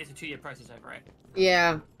then it's a 2-year process over it.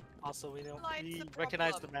 Yeah. Also, we Lights the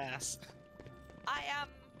recognize the problem. mass. I am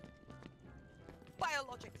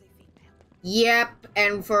biologically female. Yep,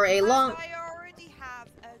 and for a long... And I already have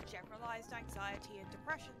a generalized anxiety and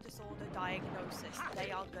depression disorder diagnosis.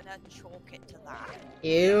 They are gonna chalk it to that.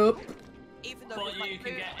 Yep. Even though But with my you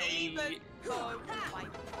can get a- even though with my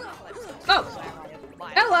complex Oh. where I am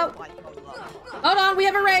mild Hello. bipolar. Hold on, we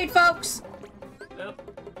have a raid, folks. Oh,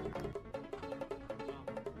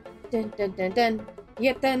 Dun dun dun dun.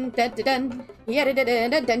 Yeah, dun dun dun dun. Yeah, dun dun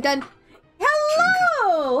dun dun dun.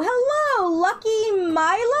 Hello! Hello! Lucky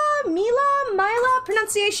Mila?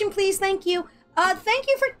 Pronunciation, please, thank you. Thank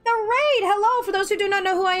you for the raid! Hello! For those who do not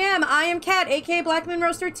know who I am Cat, aka Black Moon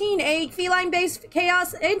Rose 13, a feline-based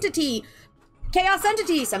chaos entity.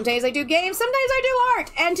 Some days I do games, sometimes I do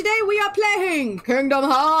art, and today we are playing Kingdom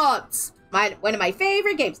Hearts! One of my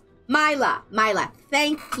favorite games. Mila,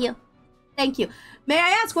 thank you. Thank you. May I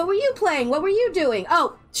ask, what were you playing? What were you doing?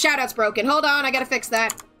 Oh, shout-out's broken. Hold on, I gotta fix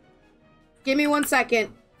that. Give me 1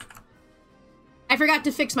 second. I forgot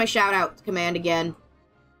to fix my shout-out command again.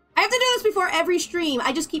 I have to do this before every stream.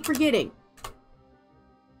 I just keep forgetting.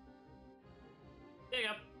 there you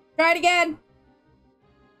go. Try it again.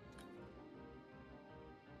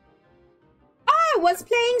 was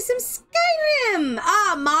playing some Skyrim.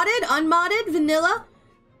 Ah, modded, unmodded, vanilla.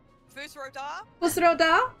 Fusroda.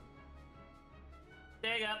 Fusroda.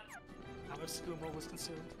 There you go. How much skooma was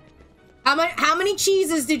consumed? How many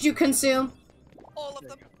cheeses did you consume? All of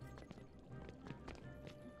them.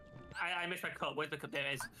 I missed my cup. Where's the cup? There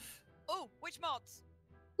it is. Oh, which mods?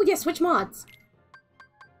 Oh, yes, which mods?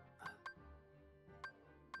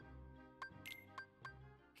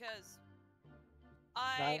 Because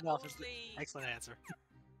excellent answer.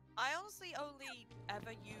 I honestly only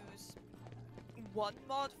ever use one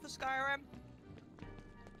mod for Skyrim,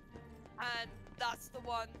 and that's the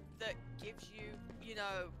one that gives you, you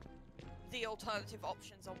know, the alternative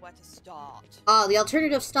options on where to start. Oh, the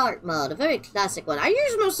alternative start mod, a very classic one. I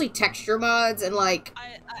use mostly texture mods and like.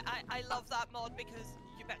 I love that mod because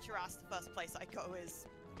you bet your ass the first place I go is.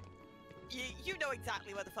 You know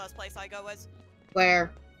exactly where the first place I go is.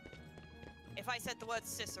 Where? If I said the word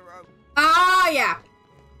Cicero. Ah, yeah.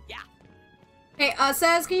 Yeah. Hey,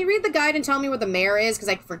 Says, can you read the guide and tell me where the mayor is? Because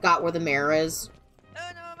I forgot where the mayor is.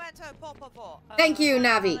 Thank you,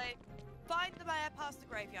 Navi. Find the mayor past the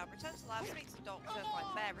graveyard. Return to the lab, speak to the doctor, find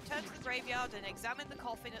the mayor. Return to the graveyard and examine the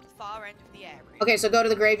coffin at the far end of the area. Okay, so go to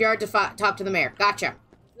the graveyard to talk to the mayor. Gotcha.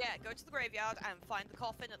 Yeah, go to the graveyard and find the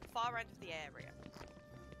coffin at the far end of the area.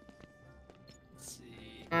 Let's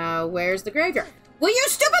see. Where's the graveyard? Will you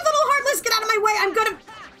stupid little heartless get out of my way? I'm gonna...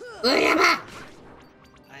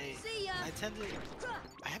 I tend to...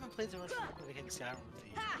 I haven't played too much in Skyrim with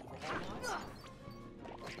the overhaul mods.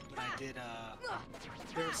 But I did,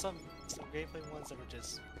 there were some gameplay ones that were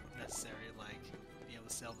just necessary, like being able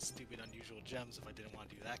to sell the stupid unusual gems if I didn't want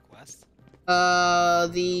to do that quest.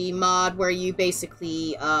 The mod where you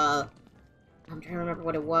basically, I'm trying to remember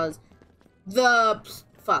what it was.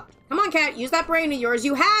 Fuck. Come on, cat, use that brain of yours.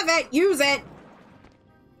 You have it! Use it!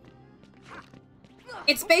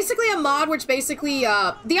 It's basically a mod which basically,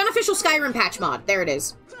 the unofficial Skyrim patch mod. There it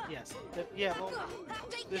is. Yes. Yeah, well,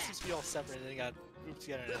 this used to be all separate and they got grouped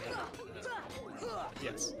together and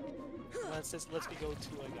yes. Well, it says, let's me go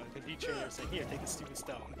to like a beach area and say, here, take the stupid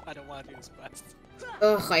stone. I don't want to do this quest.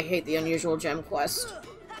 Ugh, I hate the unusual gem quest.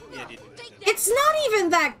 Yeah, it's not even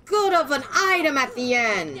that good of an item at the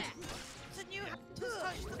end.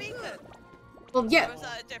 Well, yeah. Or is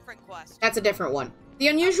that a different quest? That's a different one. The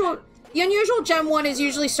unusual gem one is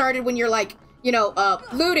usually started when you're like, you know,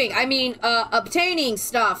 looting. I mean, obtaining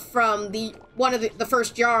stuff from one of the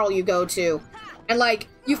first jarl you go to. And like,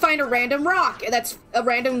 you find a random rock that's a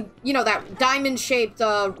random, you know, that diamond-shaped,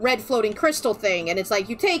 red floating crystal thing. And it's like,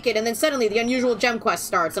 you take it, and then suddenly the unusual gem quest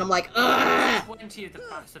starts. And I'm like, ugh! 20 of the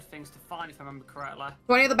bastard things to find, if I remember correctly.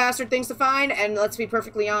 20 of the bastard things to find, and let's be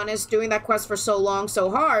perfectly honest, doing that quest for so long, so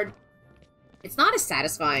hard, it's not as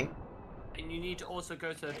satisfying. And you need to also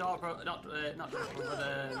go to the Dark Road, not the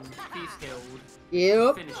Peace Guild.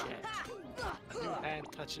 Yep. Finish it. Your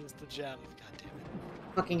hand touches the gem. God damn it.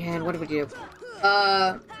 Fucking hand, what do we do?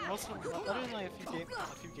 Also, other than like a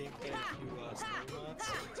few gameplay, a few story mods,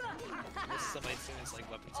 most of somebody's seen as like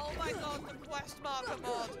weapons. Oh my god, the quest marker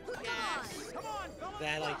mod! Yes! Come on! They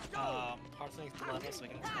had like parts linked to level so I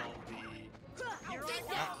can tell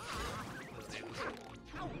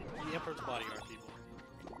the Emperor's bodyguard people.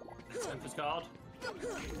 Emperor's Guard?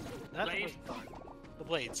 Not the Emperor's Guard. The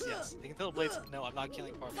blades, yes. They can tell the blades, no, I'm not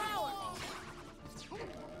killing parts.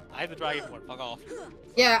 I have the dragon board, fuck off.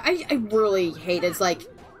 Yeah, I really hate it. It's like,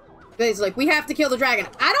 we have to kill the dragon.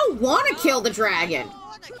 I don't want to kill the dragon. I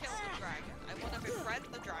want to kill the dragon. I want to befriend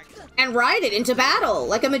the dragon. And ride it into battle,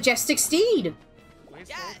 like a majestic steed.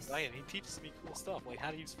 Yes. Dragon. He teaches me cool stuff, like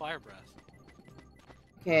how to use fire breath.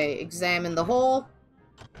 Okay, examine the hole.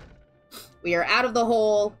 We are out of the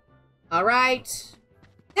hole. Alright.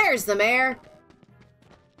 There's the mayor.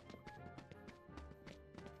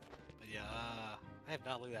 I have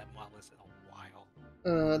not looked at mod list in a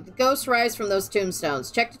while. The ghosts rise from those tombstones.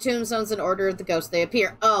 Check the tombstones in order of the ghosts they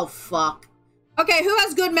appear. Oh, fuck. Okay, who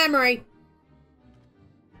has good memory?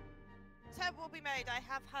 Ted will be made. I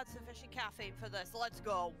have had sufficient caffeine for this. Let's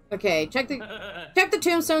go. Okay, check the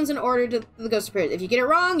tombstones in order to the ghosts appear. If you get it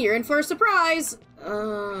wrong, you're in for a surprise. I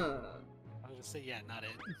was gonna say, yeah, not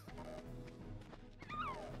it.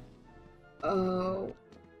 Oh.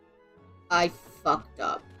 I fucked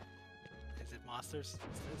up. Monsters?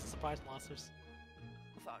 Is it surprise monsters?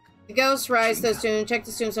 Fuck. The ghosts rise those tombstones. Check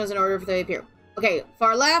the tombstones in order if they appear. Okay,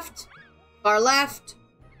 far left. Far left.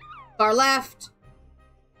 Far left.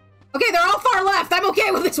 Okay, they're all far left. I'm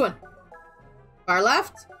okay with this one. Far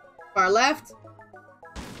left. Far left.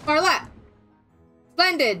 Far left.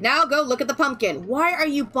 Splendid. Now go look at the pumpkin. Why are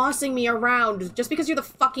you bossing me around just because you're the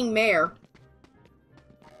fucking mayor?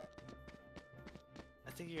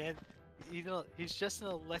 I think you had... he's just an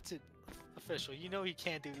elected official. You know he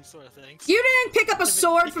can't do these sort of things. You didn't pick up a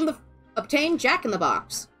sword from the obtained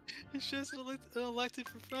Jack-in-the-Box. He's just an elected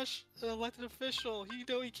official. You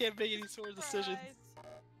know he can't make any sort of decisions.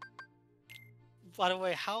 By the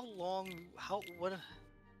way, how old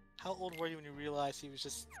were you when you realized he was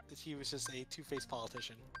just a two-faced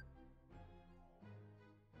politician?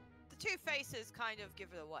 The two faces kind of give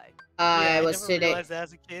it away. I was never today. realized that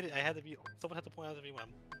as a kid. Someone had to point out to me when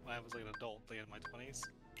I was like an adult, like in my 20s.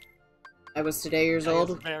 I was today years I was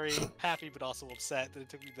old. very happy, but also upset that it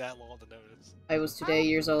took me that long to notice. I was today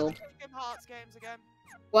years old. Kingdom Hearts games again.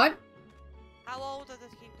 What? How old are the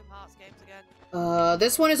Kingdom Hearts games again?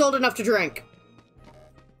 This one is old enough to drink.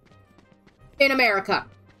 In America.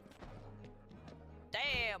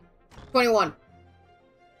 Damn. 21.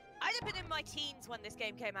 I'd have been in my teens when this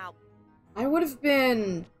game came out. I would have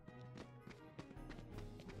been...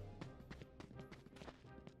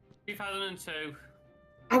 2002.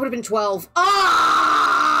 I would have been 12.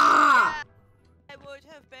 Ah! I would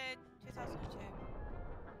have been 2002.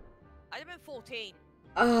 I'd have been 14.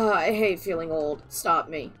 I hate feeling old. Stop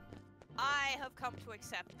me. I have come to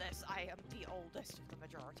accept this. I am the oldest of the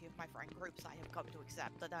majority of my friend groups. I have come to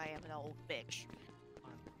accept that I am an old bitch.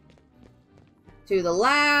 To the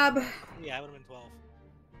lab. Yeah, I would have been 12.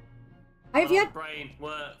 I have yet. Brain,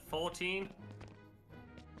 we're 14.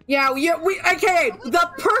 Yeah, okay. I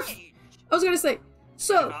was gonna say.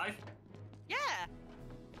 So. 5? Yeah. I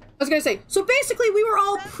was gonna say. So basically, we were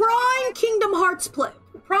all prime Kingdom Hearts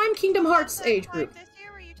age group. This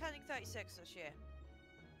year, or are you turning 36 this year?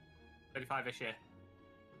 35 this year.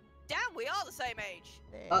 Damn, we are the same age.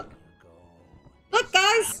 Look,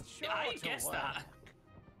 guys. Yeah, I guessed that.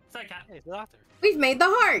 It's okay. Hey, it's the doctor. We've made the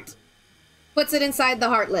heart. Puts it inside the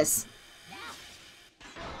heartless.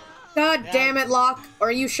 God damn it, Locke. Or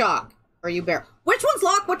are you Shock? Or are you Beryl? Which one's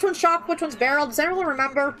Locke? Which one's Shock? Which one's Beryl? Does anyone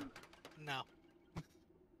remember? No.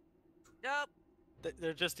 Nope.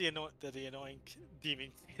 They're just the annoying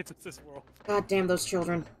demon kids in this world. God damn those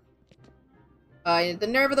children. The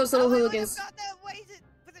nerve of those little hooligans.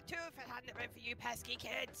 For the two if it hadn't been for you pesky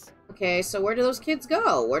kids. Okay, so where do those kids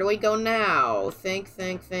go? Where do we go now? Think,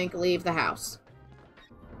 leave the house.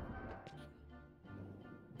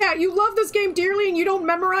 Yeah, you love this game dearly and you don't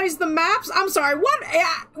memorize the maps? I'm sorry,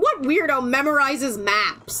 what weirdo memorizes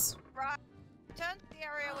maps? Right. Turn to the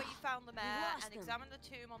area where you found the mare and examine the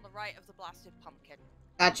tomb on the right of the blasted pumpkin.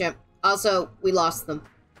 Gotcha. Also, we lost them.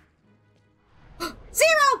 0!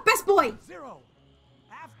 Best boy! 0.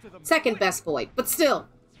 After the Second best boy, but still.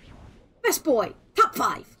 Best boy. Top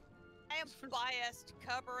 5. I am biased.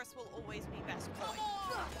 Kerberos will always be best boy.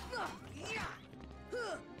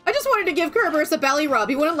 I just wanted to give Kerberos a belly rub.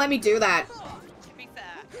 He wouldn't let me do that. To be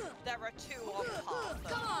fair, there are two on par for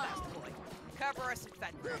best boy. Kerberos and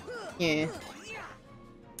Fenrir. Yeah.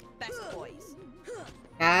 Best boys.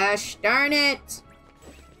 Gosh darn it.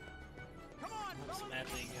 I'm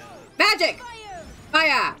imagining, Magic!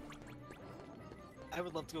 Fire! I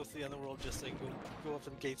would love to go to the underworld just so I can go up to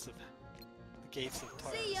the gates of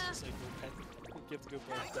Taurus, so I can give the good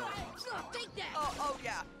boy a Oh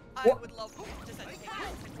yeah. I would love to send you.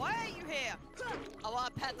 Why are you here? I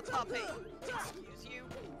want to pet the puppy. Excuse you.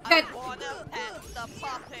 I want to pet the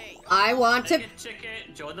puppy. I want to...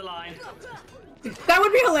 Chicken, join the line. That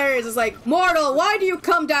would be hilarious. It's like, mortal, why do you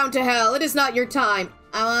come down to hell? It is not your time.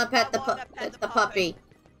 I want to pet the puppy.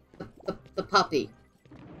 The puppy.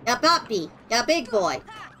 The puppy. The big boy.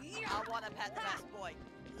 I want to pet the best boy.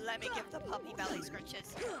 Let me give the puppy belly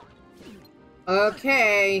scratches.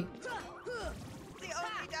 Okay. The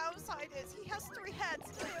only downside is he has 3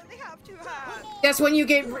 heads and I only have 2 hands. That's when you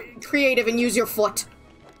get creative and use your foot.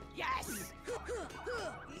 Yes!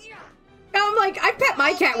 Now I'm like, I pet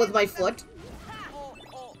my cat with my foot.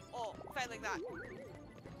 Or failing that.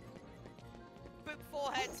 Boop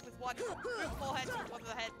 4 heads with one. Boop 4 heads with one of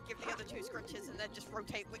the head. Give the other 2 scratches and then just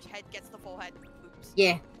rotate which head gets the 4 head. Oops.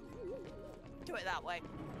 Yeah. Do it that way.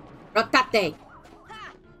 Rotate.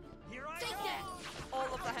 All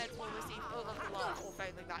of the heads will receive all of the love, or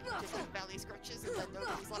failing that, you just get belly scratches and then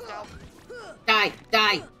nobody's left out. Die.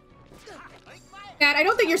 Dad, I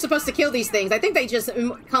don't think you're supposed to kill these things. I think they just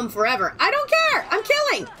come forever. I don't care! I'm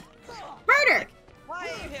killing! Murder! Why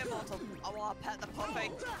are you here, mortal? I want to pet the puppy.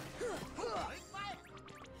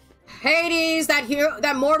 Hades,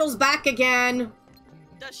 that mortal's back again.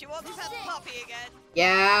 Does she want to pet the puppy again?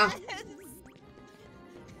 Yeah.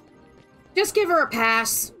 Just give her a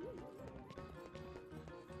pass.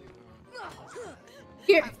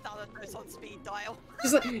 Here. On speed dial.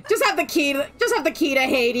 Just have the key to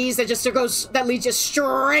Hades that leads you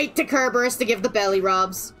straight to Kerberos to give the belly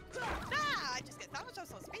rubs. Nah, I just get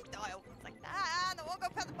Thanatos on speed dial. It's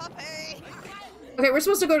Okay, we're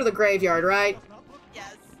supposed to go to the graveyard, right?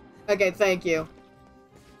 Yes. Okay, thank you.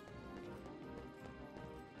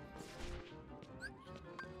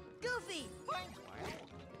 Goofy!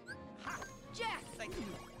 Jack! Thank you.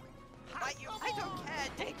 I don't care,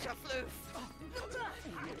 Danger Floof.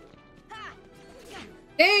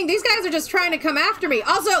 Dang, these guys are just trying to come after me.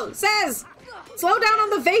 Also, says, slow down on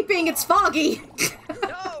the vaping, it's foggy.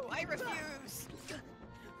 No, I refuse.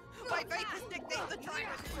 My vape is nicknamed the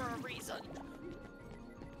Tyrant for a reason.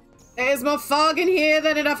 There's more fog in here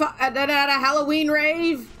than at a Halloween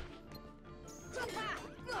rave.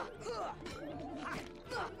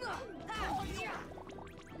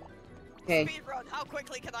 Okay. Speedrun, how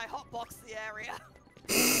quickly can I hotbox the area?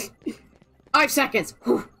 5 seconds.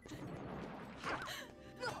 Whew.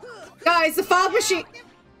 Guys, the fog machine.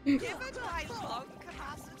 Given my lung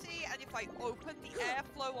capacity, and if I open the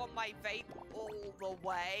airflow on my vape all the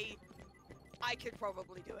way, I could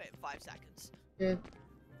probably do it in 5 seconds. Yeah.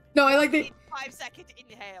 No, I like the 5-second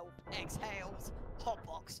inhale, exhales,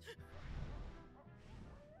 hotbox.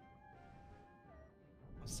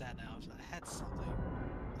 I'm sad now. I had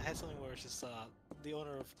something where it's just the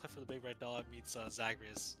owner of Cliff of the Big Red Dog meets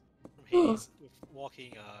Zagreus from Hades with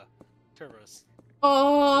walking turbos.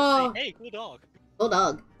 Oh. Hey, cool dog. Cool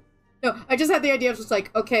dog. No, I just had the idea of just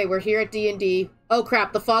like, okay, we're here at D&D. Oh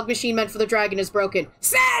crap, the fog machine meant for the dragon is broken.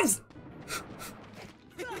 Says!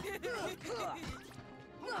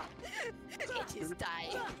 It is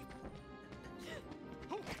dying.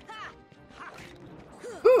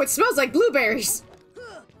 Ooh, it smells like blueberries.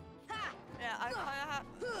 Yeah, I have...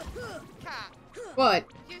 Cat. What?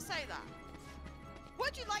 You say that.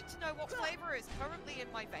 Would you like to know what flavor is currently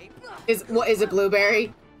in my vape? What is it,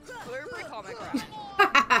 blueberry? Blueberry pomegranate.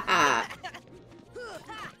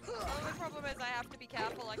 The only problem is I have to be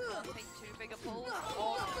careful I can't take too big a pull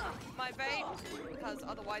on my vape, because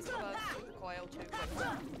otherwise it burns through the coil too quickly.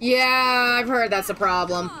 Yeah, I've heard that's a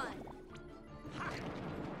problem.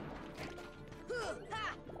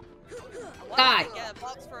 Die. Get a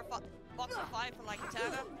box for box of 5 for like a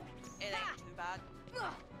tenner. It ain't too bad.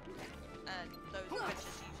 And those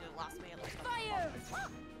bitches usually last me like a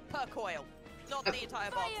month. Per coil. Not the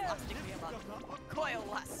entire box lasting me a month. Coil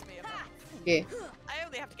lasts me a month. Yeah. I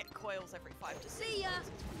only have to get coils every 5 to 6 See ya.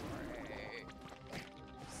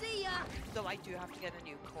 See ya. Though I do have to get a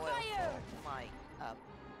new coil for my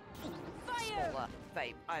smaller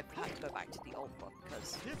vape. I've had to go back to the old one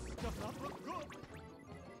because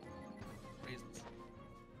Reasons.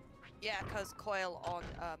 yeah, because coil on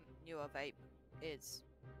newer vape is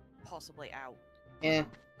possibly out. Yeah.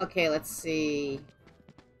 Okay, let's see.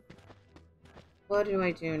 What do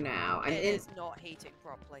I do now? It is not heating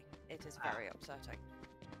properly. It is very upsetting.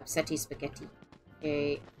 Upsetty spaghetti.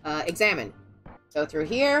 Okay, examine. Go through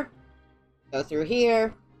here. Go through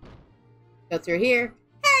here. Go through here.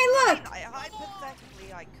 Hey, look!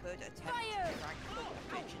 Hypothetically, I could attempt to rank the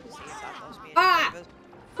bitch and see if that does me any Ah! favors.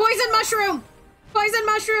 Poison mushroom! Poison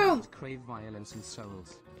mushroom! Crave violence and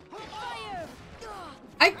souls.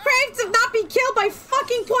 I crave to not be killed by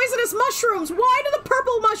fucking poisonous mushrooms! Why do the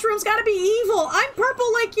purple mushrooms gotta be evil? I'm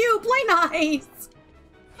purple like you! Play nice!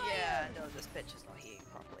 Yeah, no, this bitch is not heating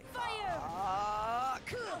properly.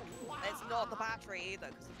 Fuck! It's not the battery either,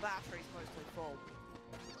 because the battery's mostly full.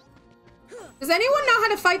 Does anyone know how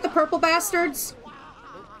to fight the purple bastards?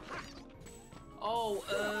 Oh,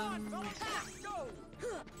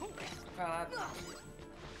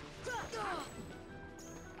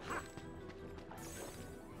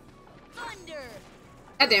 Thunder.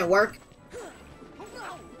 That didn't work.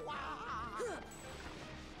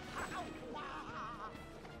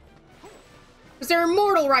 Because they're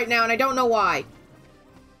immortal right now and I don't know why.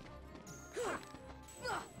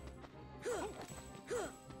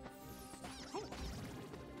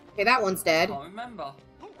 Okay, that one's dead. I can't remember.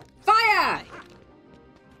 Fire!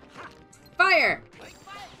 Fire!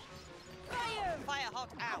 Fire hot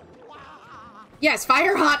ow. Yes,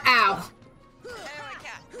 fire hot ow. Anyway,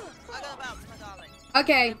 Cat, I gotta bounce, my darling.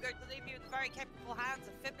 Okay. I'm going to leave you in the very capable hands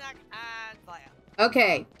of Fibnac and Fire.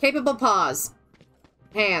 Okay. Capable paws.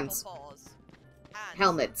 Hands. Paws. Hands.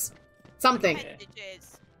 Helmets. Something.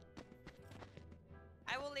 Appendages.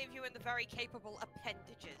 I will leave you in the very capable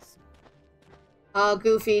appendages. Oh,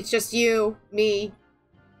 Goofy, it's just you, me.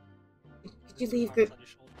 Could you leave,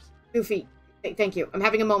 Goofy? Thank you. I'm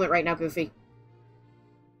having a moment right now, Goofy.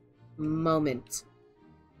 Moment.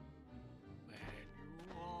 When you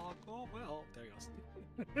walk, oh well. There he goes.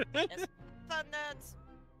 Yes. Fun nerds.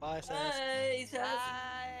 Bye, Sass. Hey, Sass.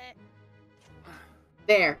 Bye.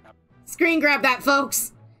 There. Screen grab that,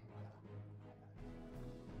 folks!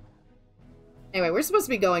 Anyway, we're supposed to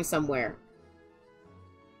be going somewhere.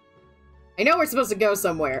 I know we're supposed to go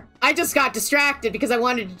somewhere. I just got distracted because I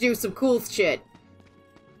wanted to do some cool shit.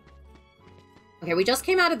 Okay, we just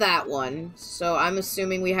came out of that one, so I'm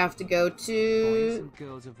assuming we have to go to... Boys and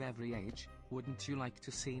girls of every age, wouldn't you like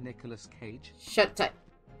to see Nicolas Cage? Shut tight.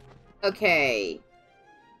 Okay.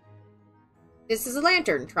 This is a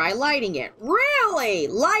lantern. Try lighting it. Really?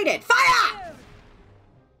 Light it! Fire!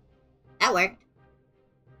 That worked.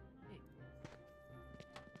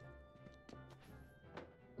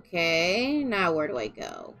 Okay, now where do I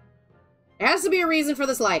go? There has to be a reason for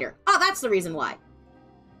this lighter. Oh, that's the reason why.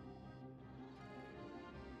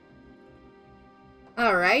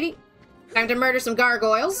 Alrighty. Time to murder some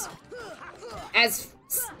gargoyles. As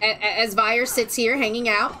Vire sits here hanging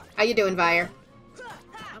out. How you doing, Vire?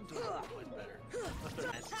 I'm doing quite better.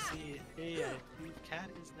 As you see, a cat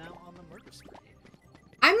is now on the murder spree.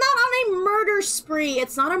 I'm not on a murder spree.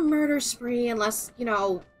 It's not a murder spree unless, you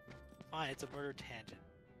know... Fine, it's a murder tangent.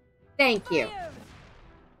 Thank you.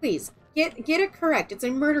 Please, get it correct. It's a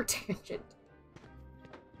murder tangent.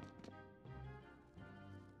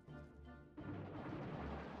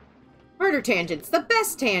 Murder tangents, the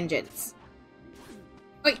best tangents.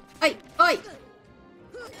 Oi, oi, oi.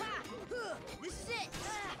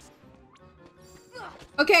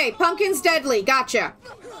 Okay, pumpkin's deadly. Gotcha.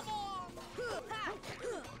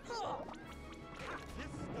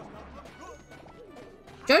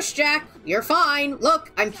 Shush, Jack. You're fine.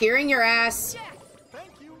 Look, I'm curing your ass.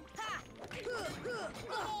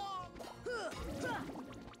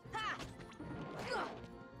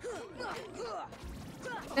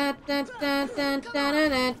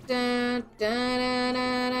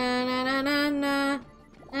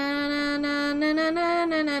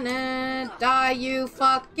 Die, you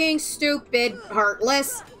fucking stupid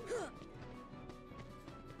heartless.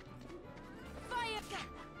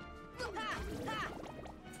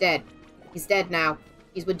 He's dead. He's dead now.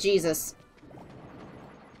 He's with Jesus.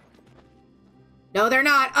 No, they're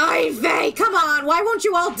not. Ivy, come on. Why won't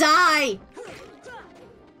you all die?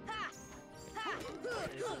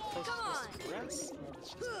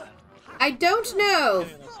 I don't know.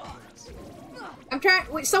 I'm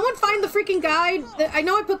trying. Wait, someone find the freaking guide. I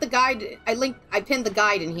know I put the guide. I pinned the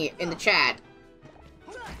guide in here in the chat.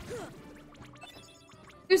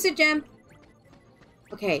 Who's it, Gem?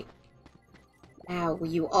 Okay. Now, will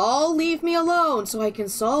you all leave me alone so I can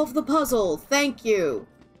solve the puzzle? Thank you.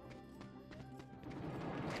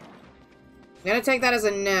 I'm gonna take that as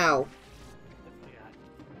a no.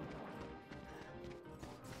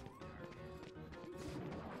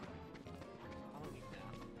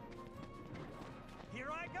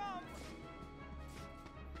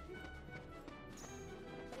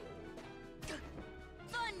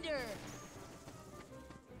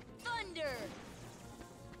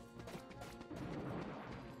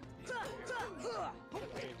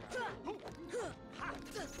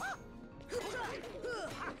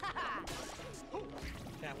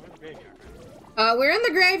 We're in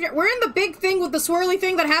the graveyard. We're in the big thing with the swirly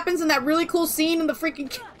thing that happens in that really cool scene in the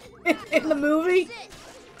freaking in the movie.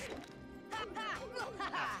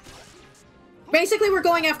 Basically, we're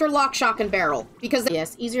going after Lock, Shock, and Barrel because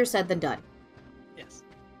yes, easier said than done. Yes.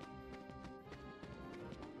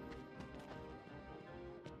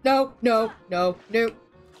 No, no, no, no.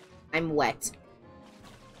 I'm wet.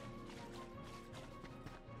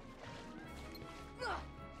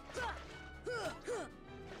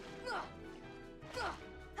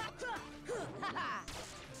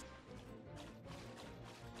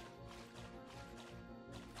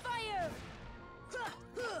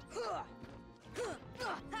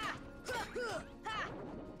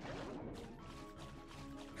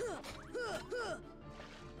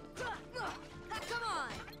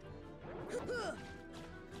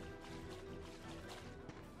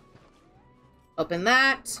 Open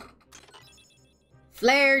that.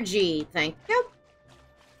 Flare G, thank you.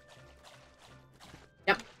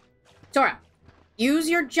 Yep. Tora, use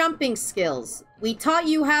your jumping skills. We taught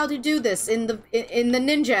you how to do this in the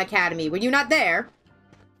Ninja Academy. Were you not there?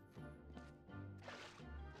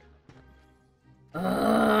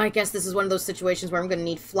 I guess this is one of those situations where I'm gonna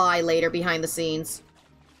need Fly later behind the scenes.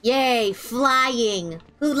 Yay, flying!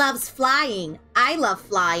 Who loves flying? I love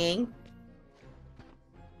flying.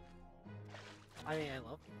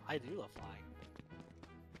 I do love flying.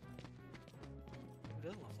 Who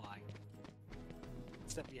doesn't love flying?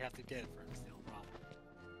 Except you have to get it first, the whole problem.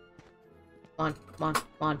 Come on, come on, come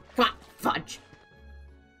on, come on, fudge.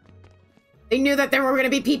 They knew that there were gonna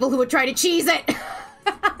be people who would try to cheese it!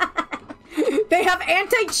 They have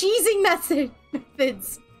anti-cheesing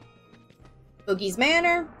methods! Boogie's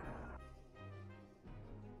Manor.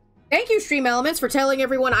 Thank you, Stream Elements, for telling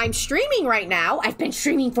everyone I'm streaming right now. I've been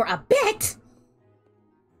streaming for a bit.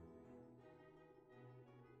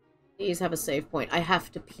 Please have a save point. I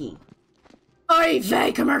have to pee. Oy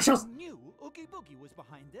vey, commercials! Knew Oogie Boogie was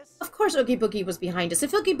behind this. Of course Oogie Boogie was behind us.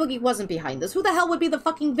 If Oogie Boogie wasn't behind us, who the hell would be the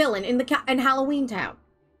fucking villain in Halloween Town?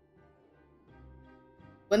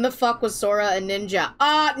 When the fuck was Sora a ninja?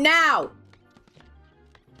 Now!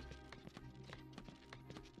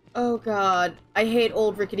 Oh god. I hate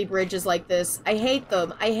old rickety bridges like this. I hate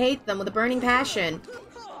them. I hate them with a burning passion.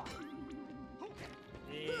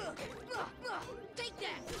 Take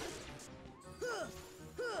that.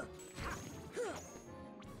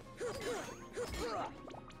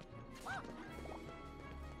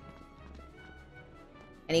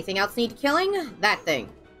 Anything else need killing? That thing.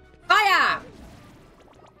 Fire!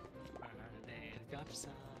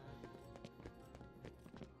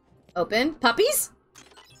 Open. Puppies?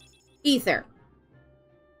 Ether.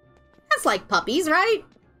 That's like puppies, right?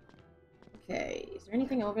 Okay. Is there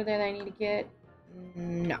anything over there that I need to get?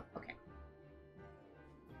 No. Okay.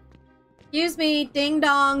 Excuse me. Ding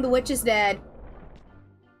dong. The witch is dead.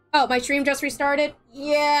 Oh, my stream just restarted?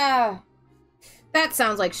 Yeah. That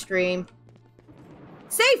sounds like stream.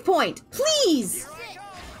 Save point, please!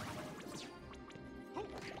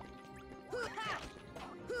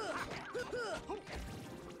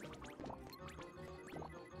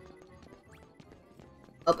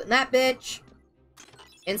 Open that bitch.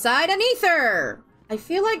 Inside an ether! I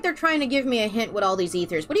feel like they're trying to give me a hint with all these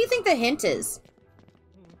ethers. What do you think the hint is?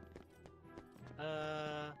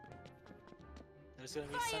 There's gonna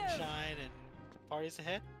be sunshine and parties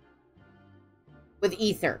ahead? With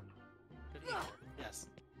ether. Yes.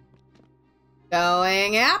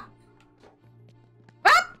 Going up.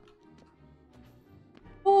 Up!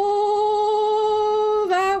 Oh,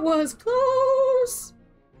 that was close.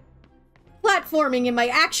 Platforming in my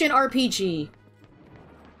action RPG.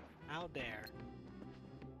 How dare.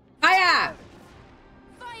 Fire!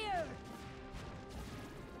 Fire!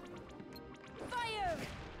 Fire!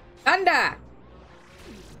 Thunder!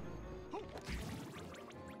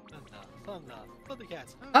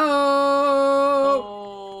 Thundercats. Oh!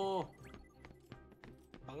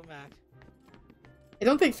 Welcome back. I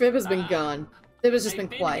don't think Fib has been gone. Fib has just been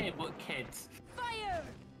quiet. Here, but kids. Fire!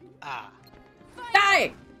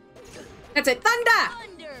 Die! That's it. Thunder!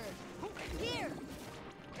 Thunder! Here!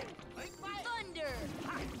 Thunder!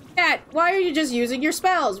 Cat, why are you just using your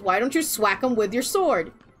spells? Why don't you swack them with your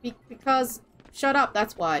sword? Because... Shut up,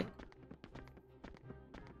 that's why.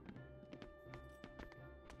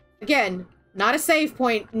 Again, not a save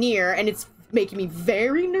point near, and it's making me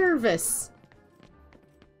very nervous.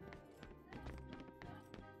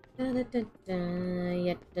 Come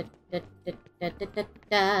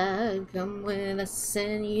with us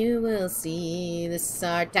and you will see this is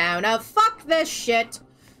our town. Oh, fuck this shit!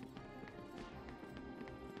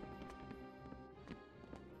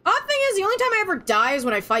 Odd thing is, the only time I ever die is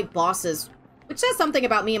when I fight bosses. Which says something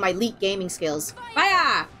about me and my elite gaming skills.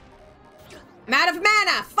 Fire! I'm out of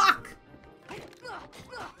mana! Fuck!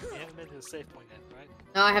 You haven't been to the save point yet, right?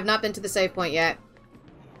 No, I have not been to the save point yet.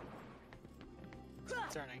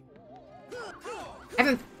 Turning. I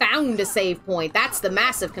haven't found a save point. That's the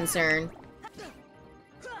massive concern.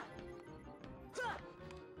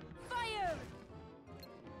 Fire!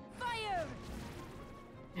 Fire!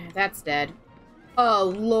 That's dead.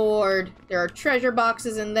 Oh, Lord. There are treasure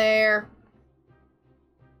boxes in there.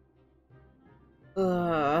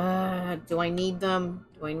 Do I need them?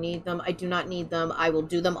 Do I need them? I do not need them. I will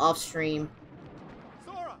do them off stream.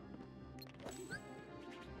 Sora!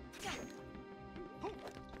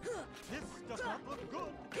 This does not look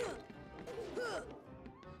good.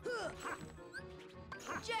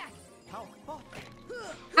 Jack! How thoughtful.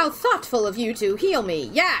 How thoughtful of you to heal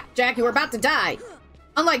me. Yeah, Jack, you were about to die.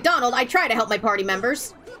 Unlike Donald, I try to help my party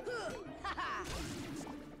members.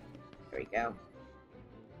 There we go.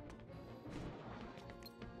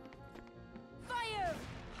 Fire!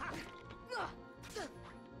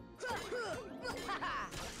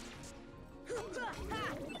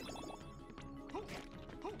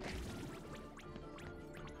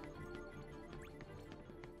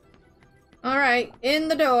 Alright, in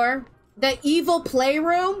the door. The evil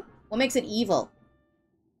playroom? What makes it evil?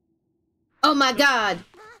 Oh my god.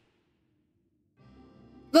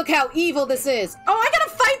 Look how evil this is. Oh, I gotta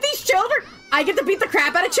fight these children? I get to beat the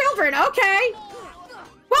crap out of children. Okay.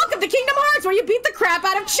 Welcome to Kingdom Hearts, where you beat the crap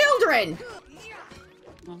out of children.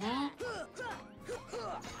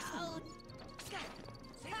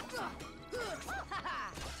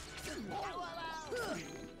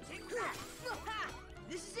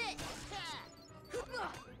 This is it!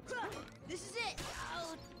 This is it!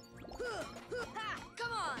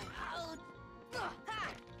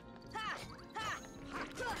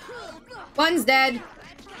 One's dead.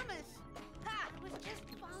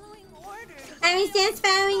 I was just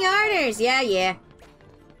following orders. Yeah, yeah.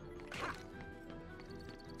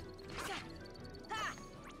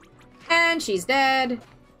 And she's dead.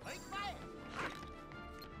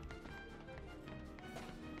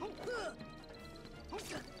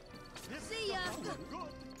 See ya.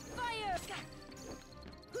 Fire.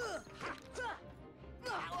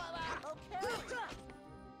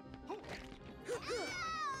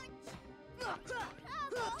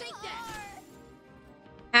 Take that.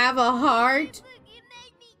 Have a heart.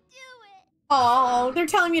 Oh, they're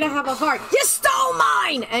telling me to have a heart. You stole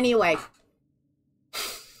mine! Anyway.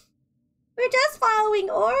 We're just following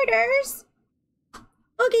orders.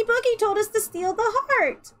 Oogie Boogie told us to steal the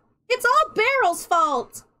heart. It's all Barrel's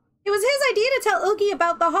fault. It was his idea to tell Oogie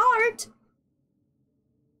about the heart.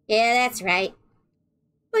 Yeah, that's right.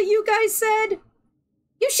 But you guys said...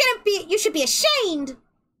 You should be ashamed.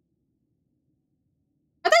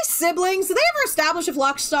 Are they siblings? Did they ever establish if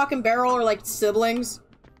Lock, Stock, and Barrel are, like, siblings?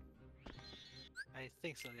 I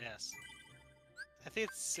think so, yes. I think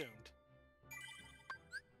it's assumed.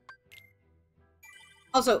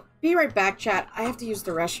 Also, be right back, chat. I have to use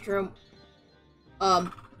the restroom.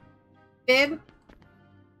 Fib?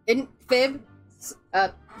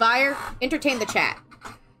 Fire, entertain the chat.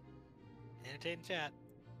 Entertain chat.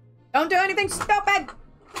 Don't do anything stupid!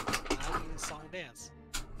 I'm doing a song and dance.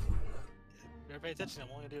 Better pay attention, I'm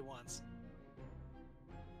only gonna do it once.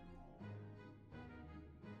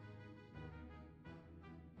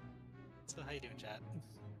 So how you doing, chat?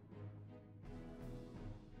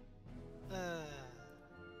 Been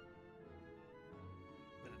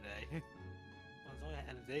a day.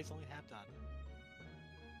 And the day's only half done.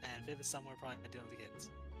 And Viv is somewhere probably doing the kids.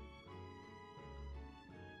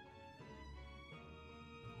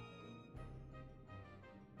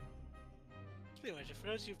 Speaking of which, for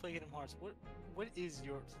those of you who play Kingdom Hearts, what is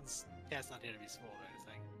your, since Cat's not here to be spoiled or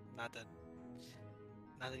anything, not that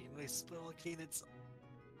you can really spoil Keenan's,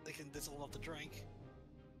 they can dissolve off the drink.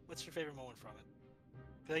 What's your favorite moment from it?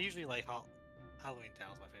 Because I usually like Halloween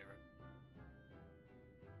Town is my favorite.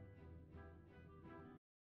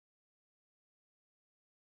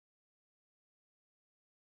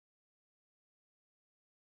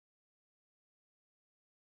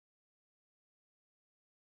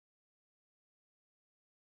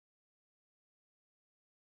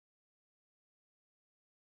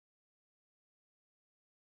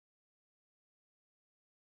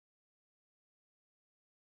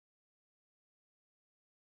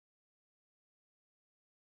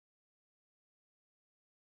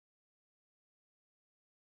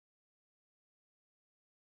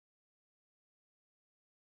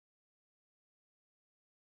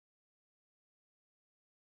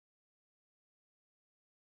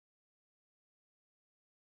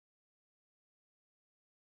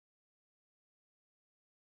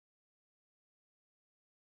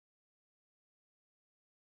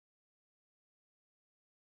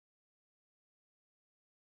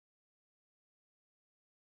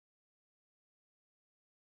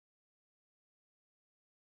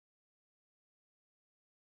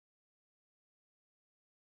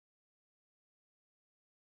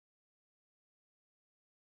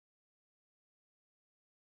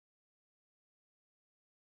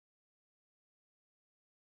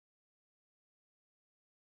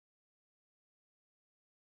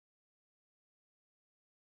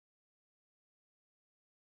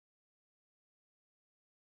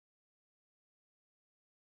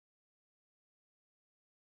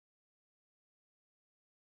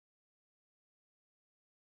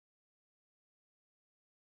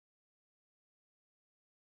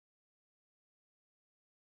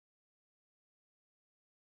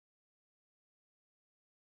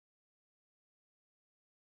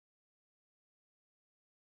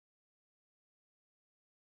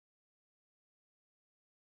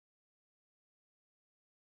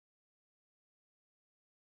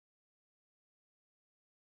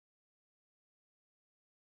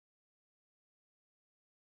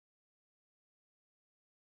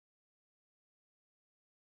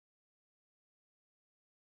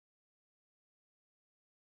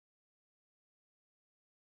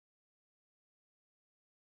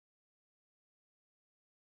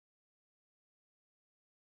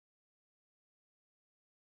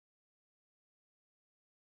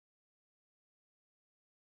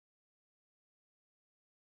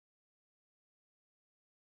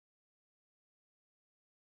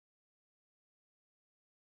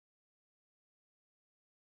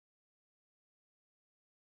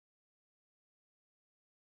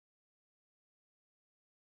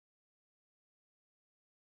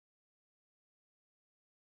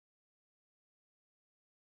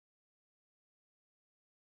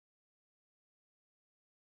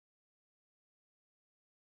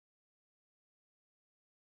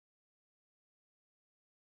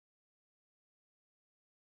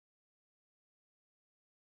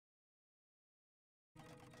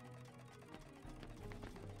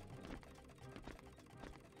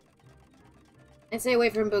 I'd stay away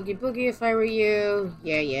from Boogie Boogie if I were you.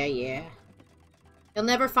 Yeah. You'll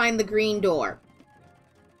never find the green door.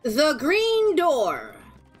 The green door!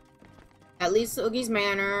 At least Oogie's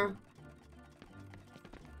Manor.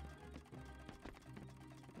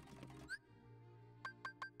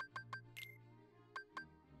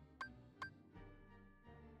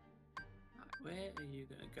 Where are you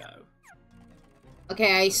gonna go?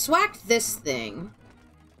 Okay, I swacked this thing.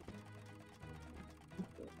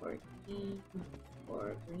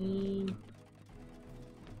 Or green.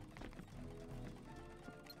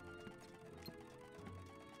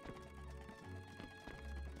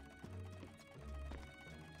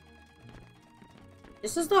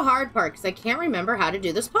 This is the hard part, because I can't remember how to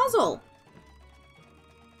do this puzzle.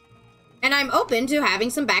 And I'm open to having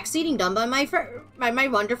some backseating done by my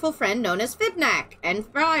wonderful friend known as Fidnack and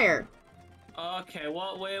Friar. Okay,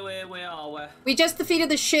 where are we? We just defeated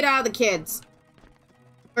the shit out of the kids.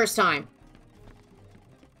 First time.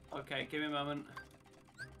 Okay, give me a moment.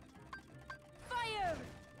 Fire!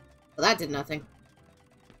 Well, that did nothing.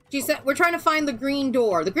 She said, we're trying to find the green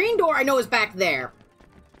door. The green door I know is back there.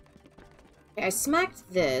 Okay, I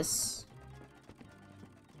smacked this.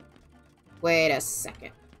 Wait a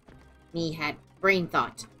second. Me had brain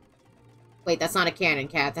thought. Wait, that's not a cannon,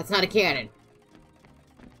 Cat. That's not a cannon.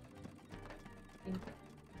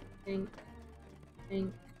 Think.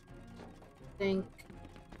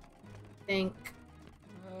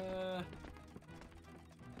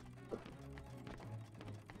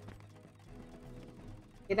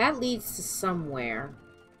 Okay, that leads to somewhere.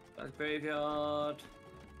 That's graveyard.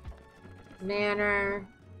 Manor.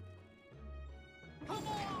 Come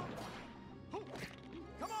on!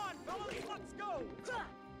 Come on, fellas, let's go!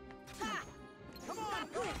 Come on,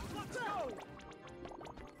 fellas, let's go!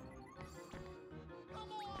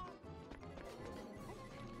 Come on!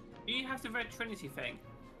 Do you have the Red Trinity thing?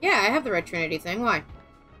 Yeah, I have the Red Trinity thing. Why?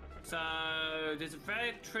 So there's a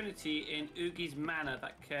Red Trinity in Oogie's Manor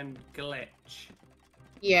that can glitch.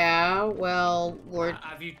 Yeah, well, we're...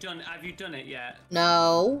 Have you done it yet?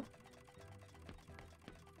 No.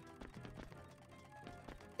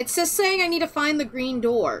 It's just saying I need to find the green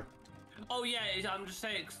door. Oh yeah, I'm just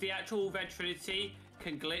saying, because the actual Red Trinity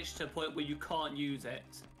can glitch to a point where you can't use it.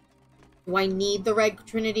 Do I need the Red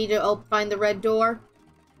Trinity to find the red door?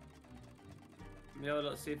 Yeah,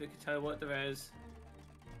 let's see if it can tell you what there is.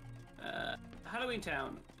 Halloween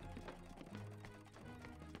Town.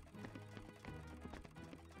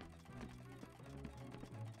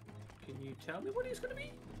 Can you tell me what it's going to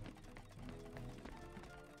be?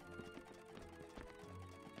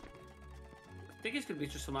 I think it's going to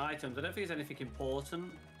be just some items. I don't think it's anything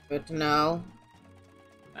important. Good to know.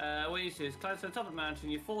 What you do is climb to the top of the mountain.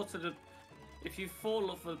 You fall to the... If you fall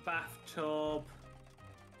off the bathtub...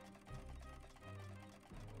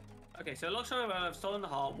 Okay, so long shot around, I've stolen the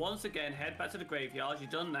heart. Once again, head back to the graveyard. You've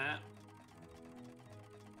done that.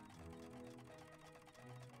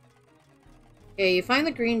 Okay, you find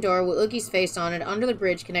the green door with Oogie's face on it under the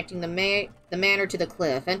bridge connecting the manor to the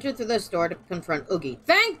cliff. Enter through this door to confront Oogie.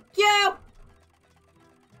 Thank you!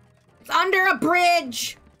 It's under a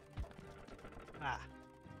bridge! Ah.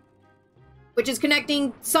 Which is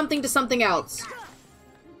connecting something to something else.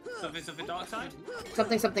 Something dark side?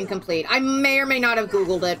 Something complete. I may or may not have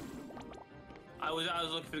Googled it. I was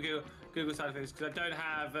looking for the Google side of things because I don't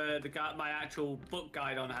have my actual book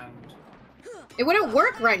guide on hand. It wouldn't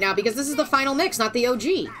work right now because this is the final mix, not the OG.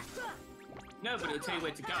 No, but it'll tell you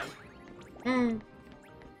where to go. Hmm.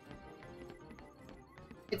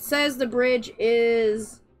 It says the bridge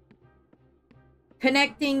is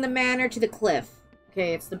connecting the manor to the cliff.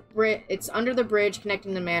 Okay, it's under the bridge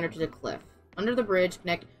connecting the manor to the cliff. Under the bridge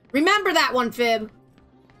connect. Remember that one, Fib.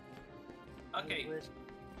 Okay.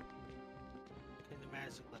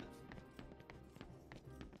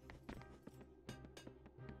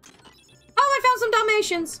 Oh, I found some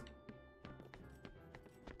Dalmatians.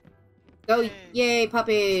 Go, yay,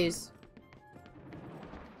 puppies.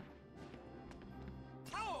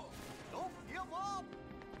 Oh, don't give up.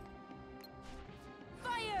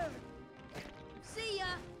 Fire! See ya!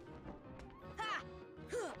 Ha!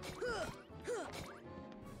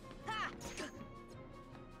 Ha!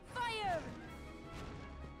 Fire!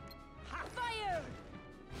 Fire!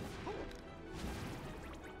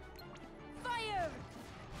 Fire!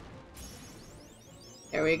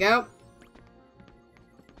 There we go.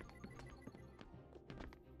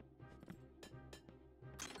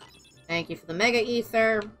 Thank you for the Mega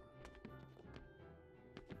Ether.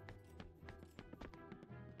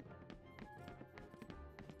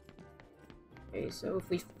 Okay, so if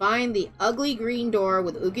we find the ugly green door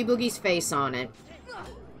with Oogie Boogie's face on it.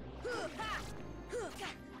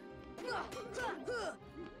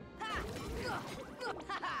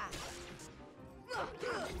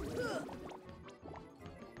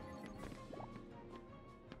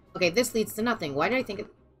 Okay, this leads to nothing. Why did I think it...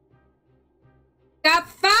 The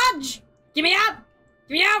fudge! Get me out!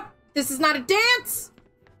 Get me out! This is not a dance!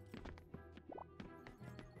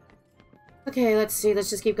 Okay, let's see.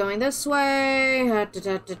 Let's just keep going this way.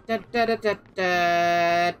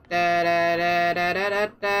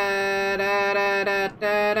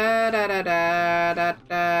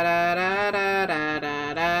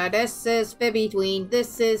 This is Fibby-tween.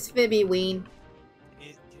 This is Fibby-ween.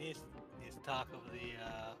 You need to talk over the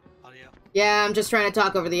audio. Yeah, I'm just trying to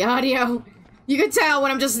talk over the audio. You can tell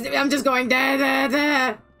when I'm just going da da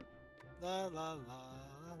da. La la la.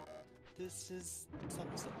 This is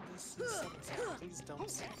something. This is something. Please don't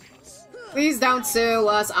sue us. Please don't sue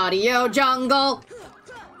us, Audio Jungle.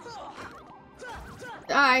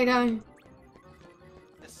 I know.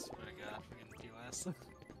 I swear to God, freaking TOS.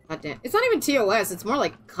 God damn. It's not even TOS. It's more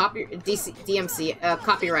like DMC,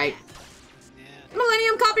 copyright. Yeah.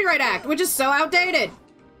 Millennium Copyright Act, which is so outdated.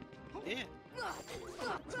 Yeah.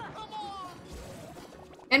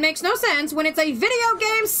 And makes no sense when it's a video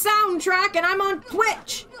game soundtrack and I'm on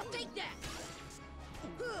Twitch. Take that.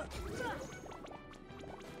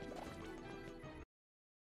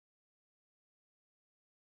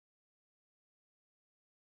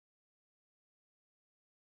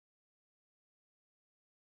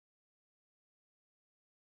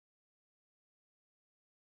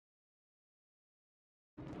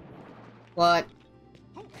 What?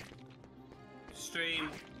 Stream.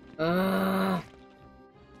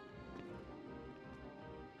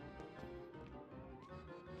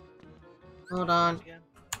 Hold on. Did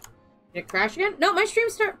it crash again? No, my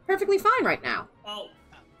stream's perfectly fine right now. Oh,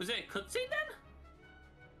 was it a cutscene then?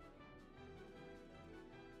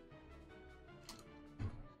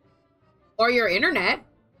 Or your internet.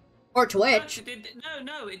 Or Twitch. It did,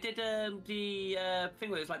 no, it did the thing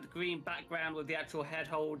where it's like the green background with the actual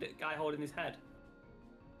guy holding his head.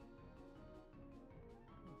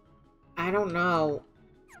 I don't know.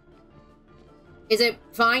 Is it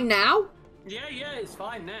fine now? Yeah, it's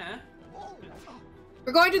fine now.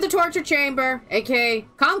 We're going to the torture chamber, aka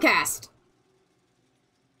Comcast.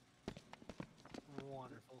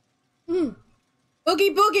 Wonderful. Boogie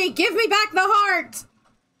Boogie, give me back the heart!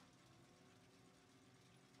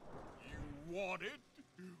 You want it?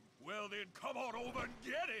 Well then, come on over and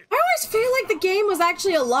get it. I always feel like the game was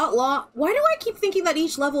actually a lot long. Why do I keep thinking that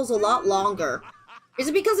each level is a lot longer? Is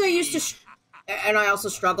it because I used to and I also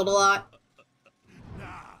struggled a lot?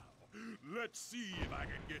 Now, let's see if I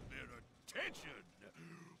can get their attention.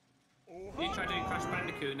 You try doing Crash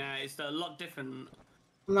Bandicoot now, it's a lot different.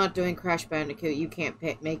 I'm not doing Crash Bandicoot, you can't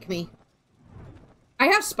make me. I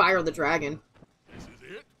have Spyro the Dragon. This is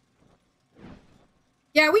it?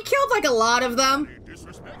 Yeah, we killed like a lot of them.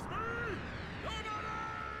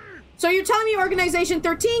 So you're telling me Organization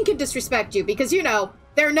 13 can disrespect you because, you know,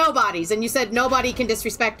 they're nobodies, and you said nobody can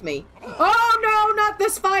disrespect me. Oh no, not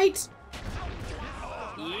this fight!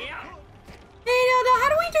 Yeah. Hey, how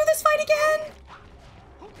do we do this fight again?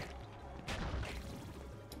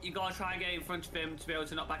 You gotta try and get in front of him to be able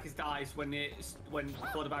to knock back his dice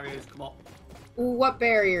before the barriers come up. What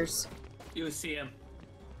barriers? You'll see him.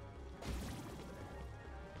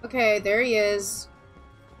 Okay, there he is.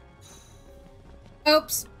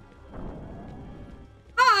 Oops.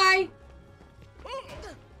 Hi!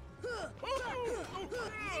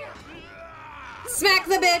 Smack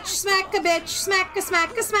the bitch, smack a bitch, smack a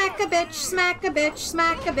smack a smack a bitch, smack a bitch,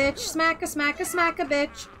 smack a bitch, smack a smack a smack a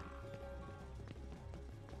bitch.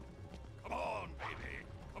 Come on, baby.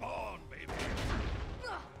 Come on, baby.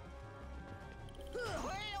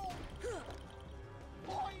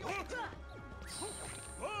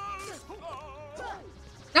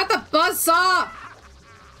 Not the buzzsaw!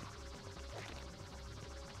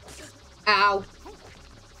 Ow.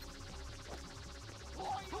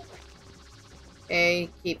 Okay,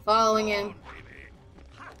 keep following him.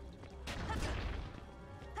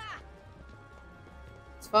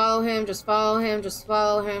 Just follow him, just follow him, just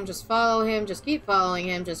follow him, just follow him, just keep following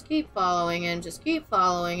him, just keep following him, just keep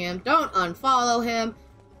following him. Don't unfollow him.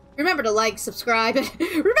 Remember to like, subscribe, and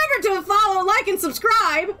remember to follow, like, and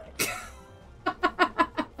subscribe!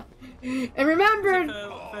 And remember...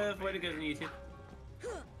 Way to go on YouTube.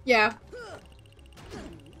 Yeah.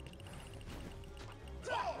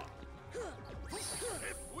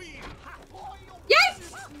 Yeep!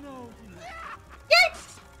 Yeep!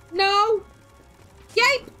 No!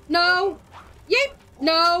 Yeep! No! Yeep!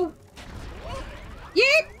 No!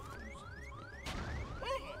 Yeep!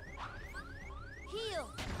 Heal.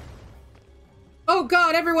 Oh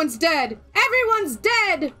god, everyone's dead! Everyone's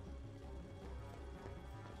dead!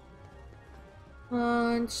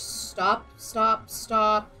 Stop, stop,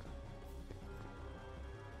 stop.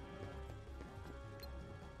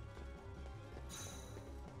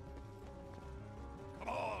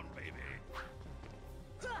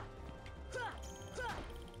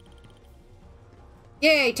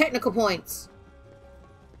 Yay, technical points.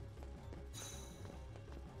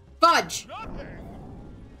 Fudge!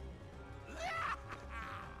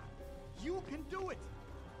 You can do it.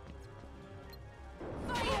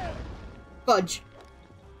 Fudge.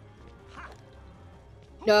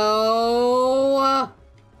 No.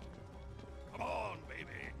 Come on,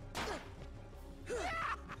 baby.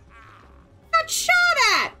 Got shot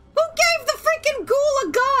at! Who gave the freaking ghoul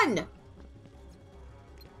a gun?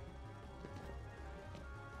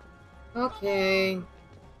 Okay.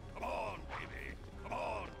 Come on, baby. Come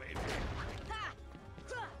on, baby.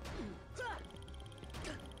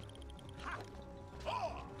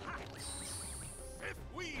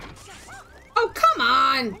 Oh, come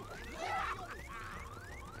on!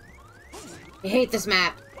 I hate this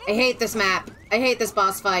map. I hate this map. I hate this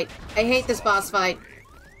boss fight. I hate this boss fight.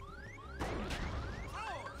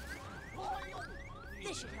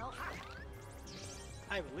 This should help.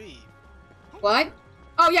 I believe. What?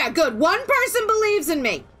 Oh yeah, good. One person believes in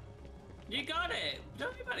me. You got it.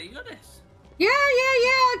 Don't worry about it. You got this. Yeah.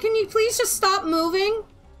 Can you please just stop moving?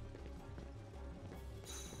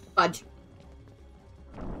 Fudge.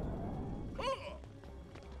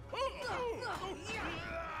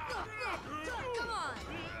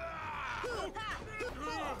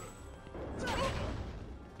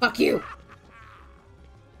 Fuck you.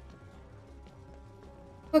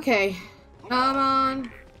 Okay. Come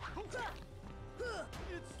on.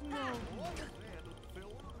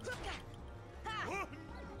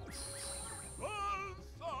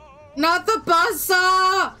 Not the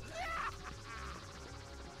buzzsaw!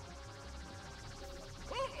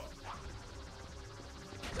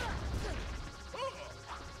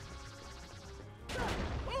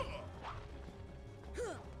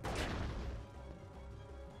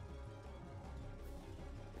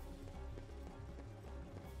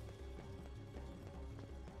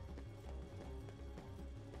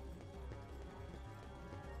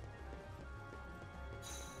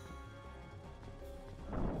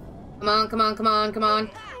 Come on.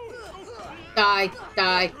 Die.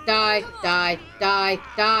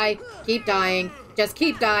 Keep dying. Just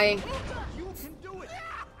keep dying.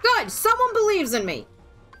 Good! Someone believes in me.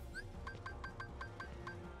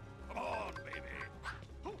 Come on, baby.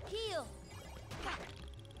 Heal.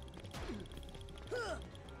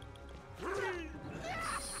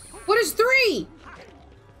 What is 3?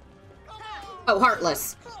 Oh,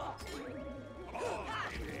 heartless.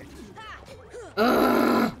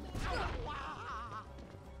 Ugh.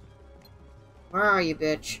 Where are you,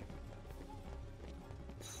 bitch?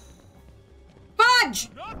 Fudge!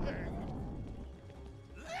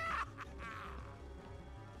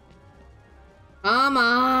 Come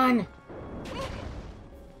on!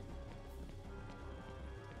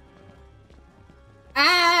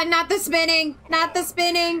 Ah, not the spinning! Not the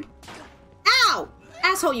spinning! Ow!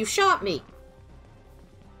 Asshole, you shot me!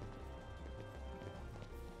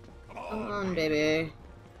 Come on, baby.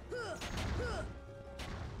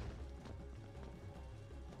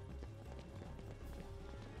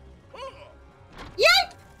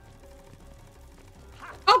 Yep!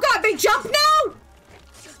 Oh god, they jump now?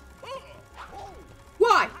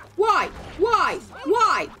 Why?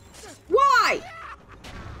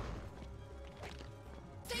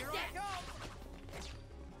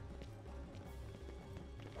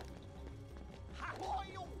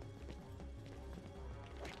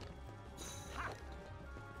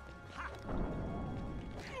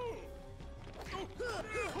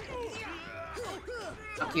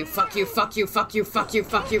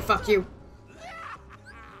 Fuck you.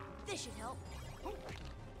 This should help.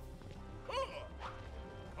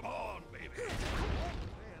 Come on, baby.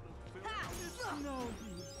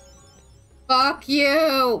 Fuck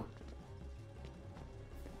you!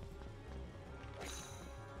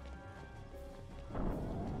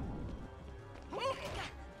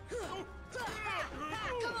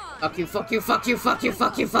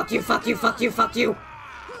 Fuck you.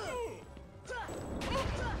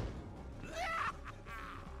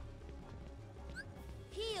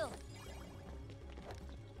 Heal.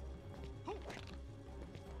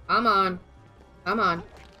 Come on.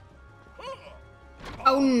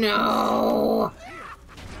 Oh no!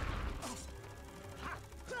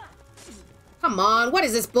 Come on, what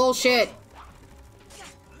is this bullshit?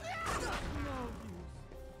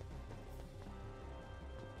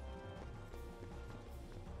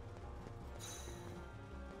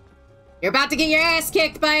 You're about to get your ass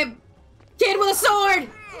kicked by a kid with a sword!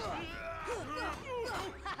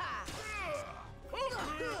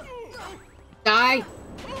 Die.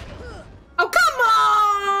 Oh, come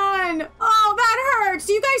on! Oh, that hurts!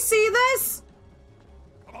 Do you guys see this?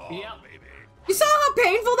 Yep. You saw how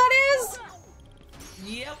painful that is?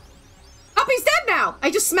 Yep. Up, he's dead now!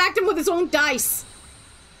 I just smacked him with his own dice.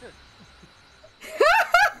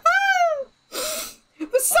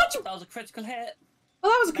 It was such That was a critical hit.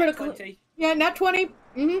 Well, that was a critical. Nat 20. Yeah, nat 20.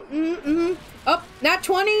 Oh, nat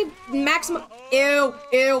 20. Maximum. Ew,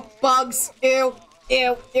 ew, bugs. Ew,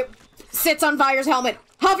 ew, ew. Sits on Vire's helmet.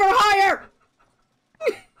 Hover higher!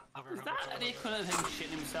 Is that the equivalent of him shitting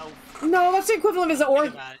himself? No, that's the equivalent of his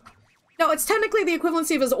organ. No, it's technically the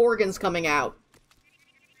equivalency of his organs coming out.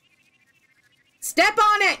 Step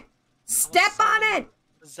on it! Step on it!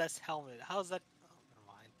 Possessed helmet. How's that? Oh, never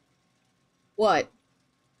mind. What?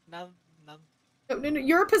 None. No,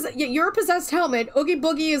 you're a possessed helmet. Oogie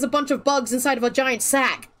Boogie is a bunch of bugs inside of a giant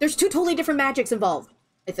sack. There's two totally different magics involved,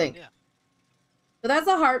 I think. Yeah. So that's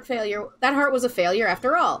a heart failure. That heart was a failure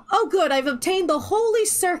after all. Oh good, I've obtained the Holy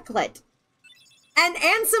Circlet. And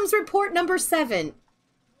Ansem's report number 7.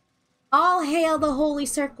 All hail the Holy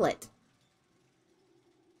Circlet.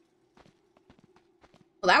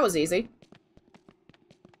 Well, that was easy.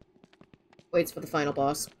 Waits for the final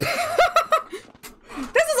boss.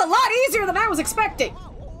 This is a lot easier than I was expecting!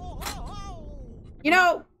 You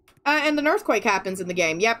know, and an earthquake happens in the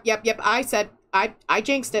game. Yep. I said, I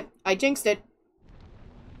jinxed it. I jinxed it.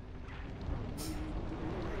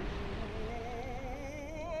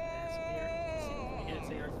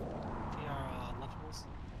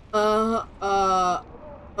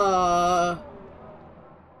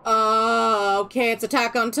 Okay, it's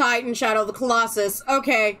Attack on Titan, Shadow of the Colossus.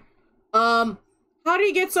 Okay. How did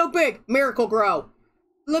he get so big? Miracle Grow.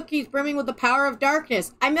 Look, he's brimming with the power of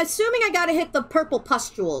darkness. I'm assuming I gotta hit the purple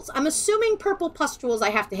pustules. I'm assuming purple pustules,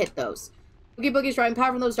 I have to hit those. Oogie Boogie's drawing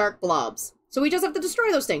power from those dark blobs. So we just have to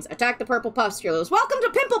destroy those things. Attack the purple pustules. Welcome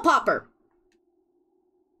to Pimple Popper!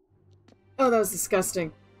 Oh, that was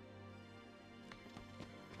disgusting.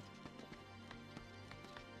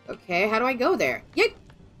 Okay, how do I go there? Yeep!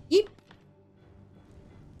 Yeep!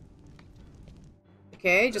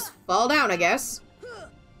 Okay, just fall down, I guess.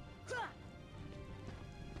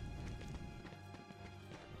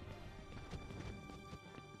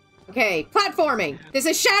 Okay, platforming. This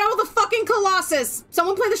is Shadow of the fucking Colossus.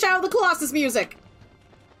 Someone play the Shadow of the Colossus music.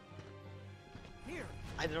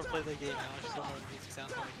 I never played that game. I just don't know what the music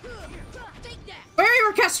sounds like. Very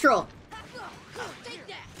orchestral.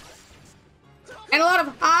 And a lot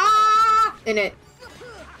of ah in it.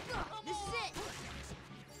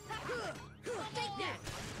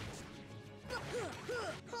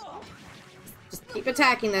 Just keep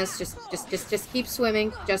attacking this. Just keep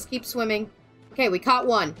swimming. Just keep swimming. Okay, we caught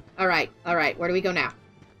one. All right. Where do we go now?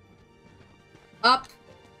 Up.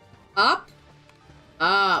 Up.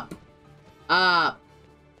 Up. Up.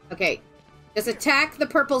 Okay. Just attack the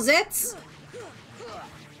purple zits.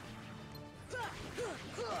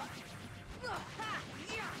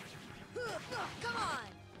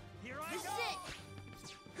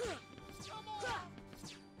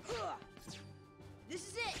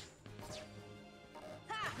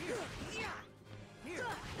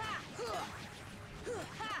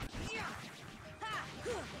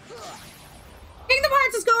 Kingdom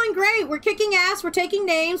Hearts is going great. We're kicking ass. We're taking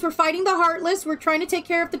names. We're fighting the Heartless. We're trying to take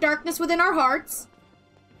care of the darkness within our hearts.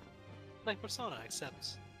 Like Persona,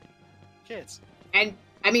 except kids. And,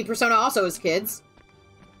 I mean, Persona also is kids.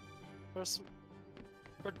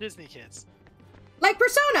 For Disney kids. Like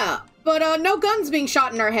Persona, but no guns being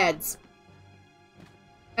shot in our heads.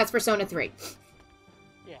 That's Persona 3.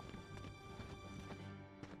 Yeah.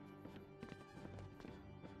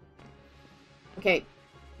 Okay.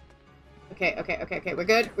 Okay. We're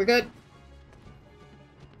good. Good.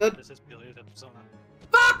 This is related to Persona.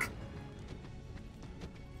 Fuck!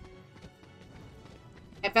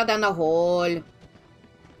 I fell down the hole. 3D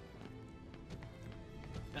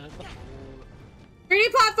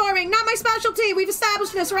platforming, not my specialty. We've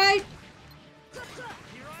established this, right?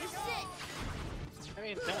 I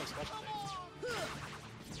mean, that was specialty.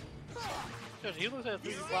 Dude, he looks at a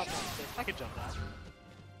 3D platform and says, I can jump that.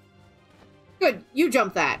 Good, you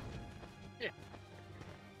jump that. Yeah.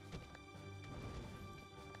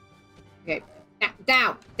 Okay,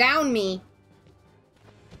 down me.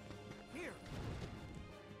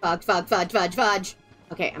 Fudge.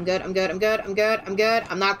 Okay, I'm good.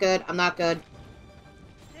 I'm not good.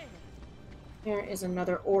 There is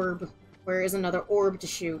another orb. Where is another orb to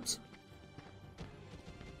shoot?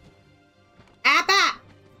 Appa!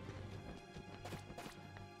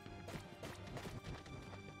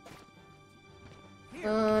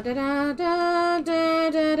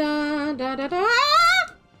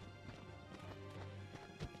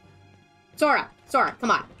 Sora,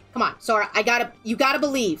 come on, Sora, you gotta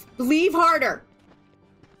believe harder.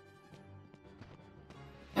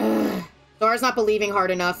 Dora's not believing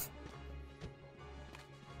hard enough.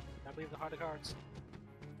 I believe the heart of cards.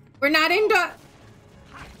 We're not into...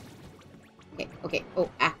 Okay. Oh,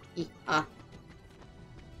 Fib, you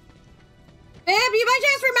by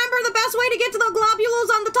chance remember the best way to get to the globules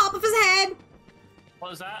on the top of his head? What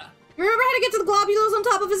was that? You remember how to get to the globules on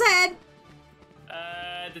top of his head?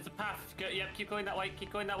 There's a path. Yep, keep going that way.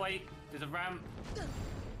 Keep going that way. There's a ramp.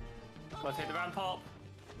 Let's hit the ramp up.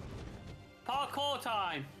 Parkour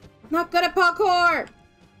time. Not good at parkour.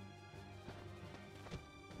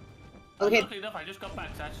 Okay. Luckily enough, I just got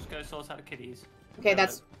back, so I just go sort out the kiddies. Okay,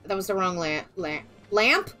 that was the wrong lamp.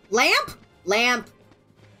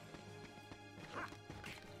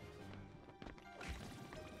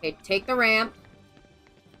 Okay, take the ramp.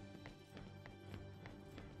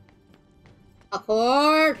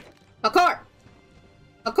 Parkour!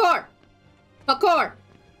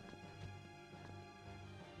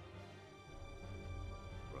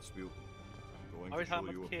 Rasputin, I'm going Are we to show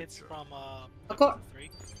talking you a about kids picture. from Parkour! 3?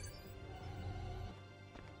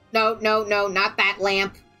 No, not that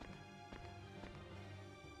lamp.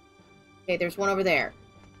 Okay, there's one over there.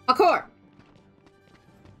 Parkour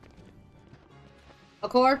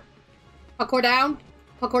down.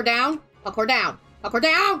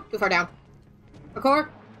 Too far down. Parkour.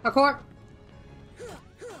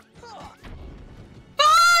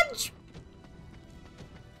 Fudge!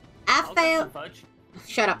 I failed.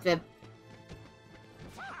 Shut up, Fib.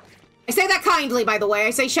 I say that kindly, by the way. I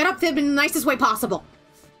say shut up, Fib, in the nicest way possible.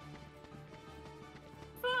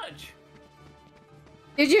 Fudge!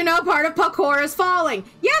 Did you know part of parkour is falling?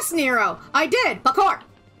 Yes, Nero, I did. Parkour.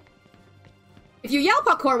 If you yell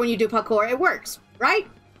parkour when you do parkour, it works, right?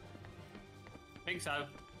 Think so.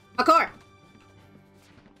 Parkour.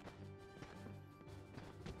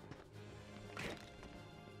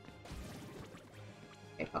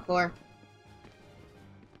 Okay, parkour.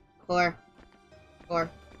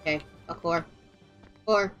 Okay,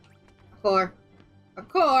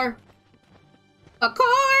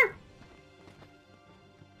 parkour.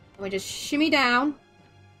 Let me just shimmy down.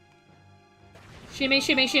 Shimmy.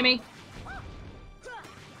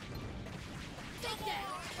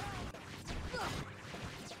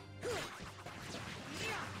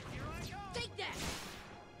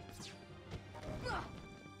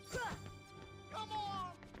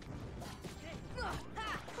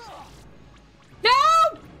 No!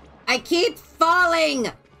 I keep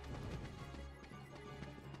falling!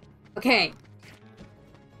 Okay.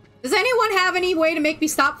 Does anyone have any way to make me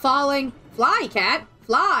stop falling? Fly, cat.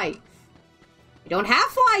 Fly. We don't have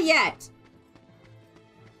fly yet.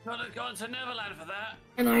 Gotta go to Neverland for that.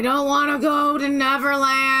 And I don't want to go to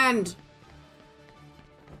Neverland.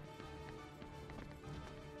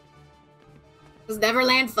 Because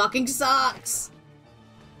Neverland fucking sucks.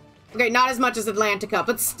 Okay, not as much as Atlantica,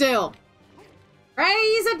 but still.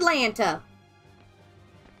 Praise Atlanta.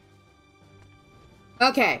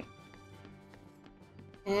 Okay.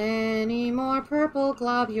 Any more purple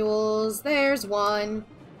globules? There's one.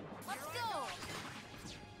 Let's go.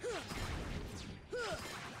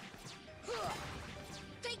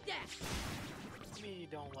 Take that. Me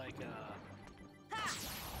don't like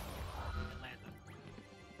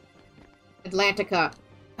Atlantica.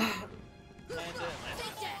 Atlanta.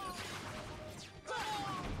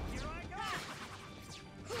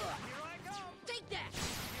 Take that.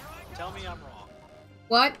 Tell me I'm wrong.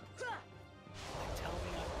 What? Tell me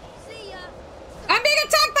I'm wrong. See ya. I'm being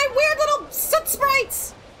attacked by weird little soot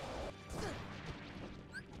sprites!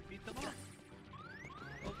 Beat them up.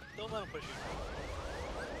 Don't let them push you.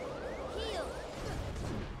 Heal.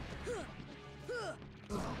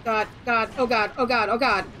 God, oh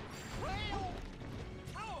god.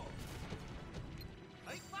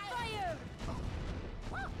 Fire.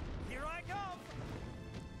 Here I come.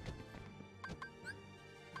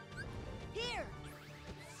 Here.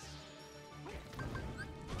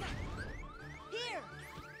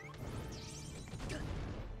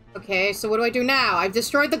 Okay, so what do I do now? I've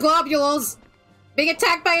destroyed the globules! Being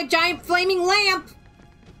attacked by a giant flaming lamp!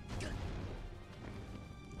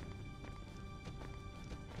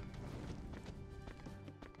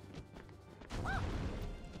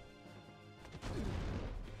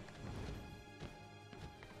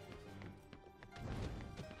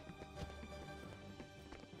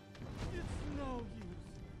 It's no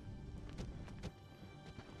use.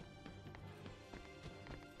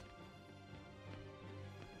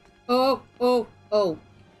 Oh.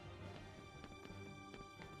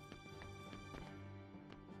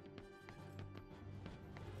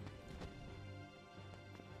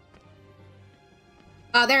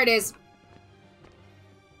 Ah, there it is.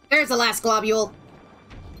 There's the last globule.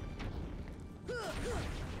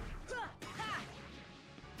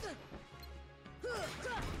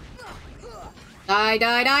 Die,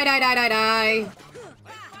 die, die, die, die, die, die.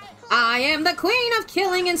 I am the queen of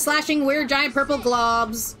killing and slashing weird giant purple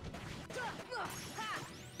globs.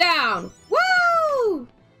 Down. Woo!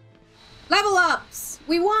 Level ups.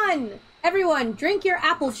 We won. Everyone, drink your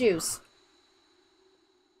apple juice.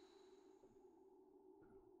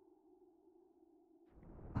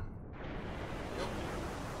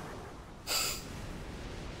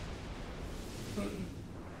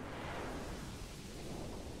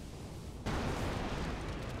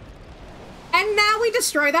 And now we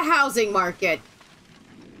destroy the housing market.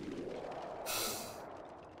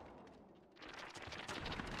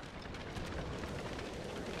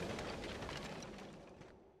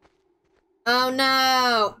 Oh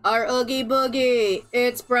no! Our Oogie Boogie!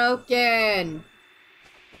 It's broken!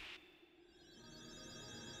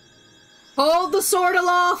 Hold the sword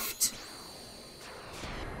aloft!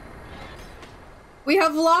 We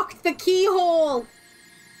have locked the keyhole!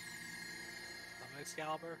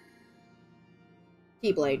 Excalibur?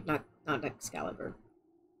 Keyblade, not Excalibur.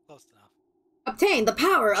 Close enough. Obtain the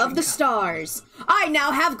power of the stars! I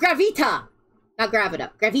now have Gravita! Not Gravita,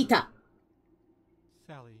 Gravita!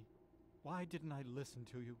 Sally, why didn't I listen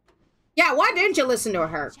to you? Yeah, why didn't you listen to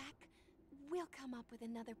her? Jack, we'll come up with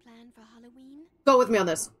another plan for Halloween. Go with me on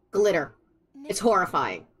this. Glitter. It's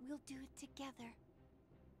horrifying. We'll do it together.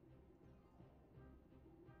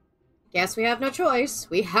 Guess we have no choice.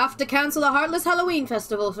 We have to cancel the Heartless Halloween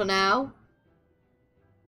Festival for now.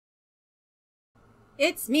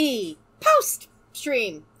 It's me,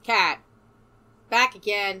 post-stream cat. Back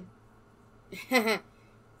again.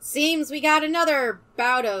 Seems we got another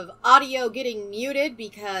bout of audio getting muted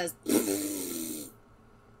because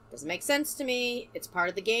doesn't make sense to me. It's part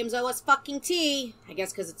of the game's OS fucking T. I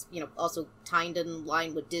guess because it's, also tied in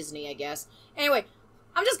line with Disney, I guess. Anyway,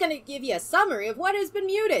 I'm just gonna give you a summary of what has been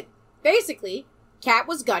muted. Basically, Kat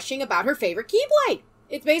was gushing about her favorite Keyblade.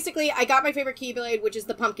 It's basically, I got my favorite Keyblade, which is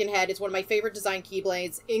the Pumpkinhead. It's one of my favorite design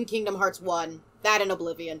Keyblades in Kingdom Hearts 1. That and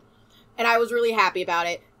Oblivion. And I was really happy about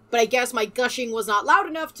it. But I guess my gushing was not loud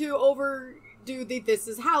enough to overdo the This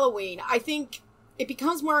is Halloween. I think it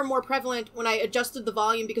becomes more and more prevalent when I adjusted the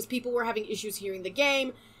volume because people were having issues hearing the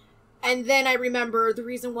game. And then I remember the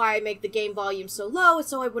reason why I make the game volume so low is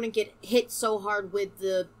so I wouldn't get hit so hard with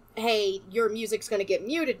the, hey, your music's gonna get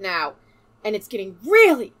muted now. And it's getting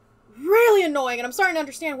really, really annoying. And I'm starting to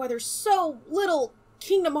understand why there's so little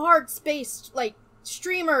Kingdom Hearts-based,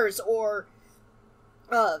 streamers or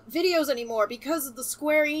videos anymore because of the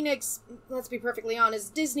Square Enix, let's be perfectly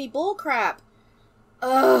honest, Disney bullcrap.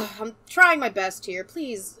 I'm trying my best here.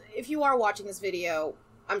 Please, if you are watching this video,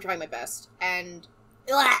 I'm trying my best. And,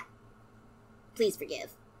 please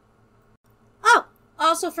forgive. Oh,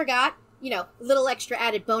 also forgot, little extra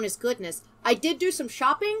added bonus goodness. I did do some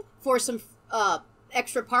shopping for some,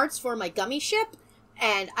 extra parts for my gummy ship.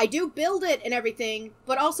 And I do build it and everything,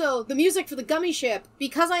 but also the music for the gummy ship,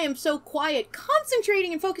 because I am so quiet,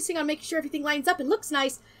 concentrating and focusing on making sure everything lines up and looks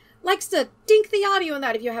nice, likes to dink the audio in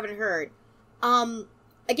that if you haven't heard.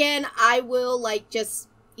 Again, I will, just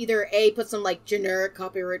either A, put some, generic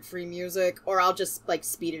copyright-free music, or I'll just,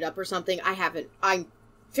 speed it up or something. I'm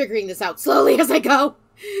figuring this out slowly as I go.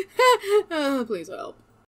 Please help.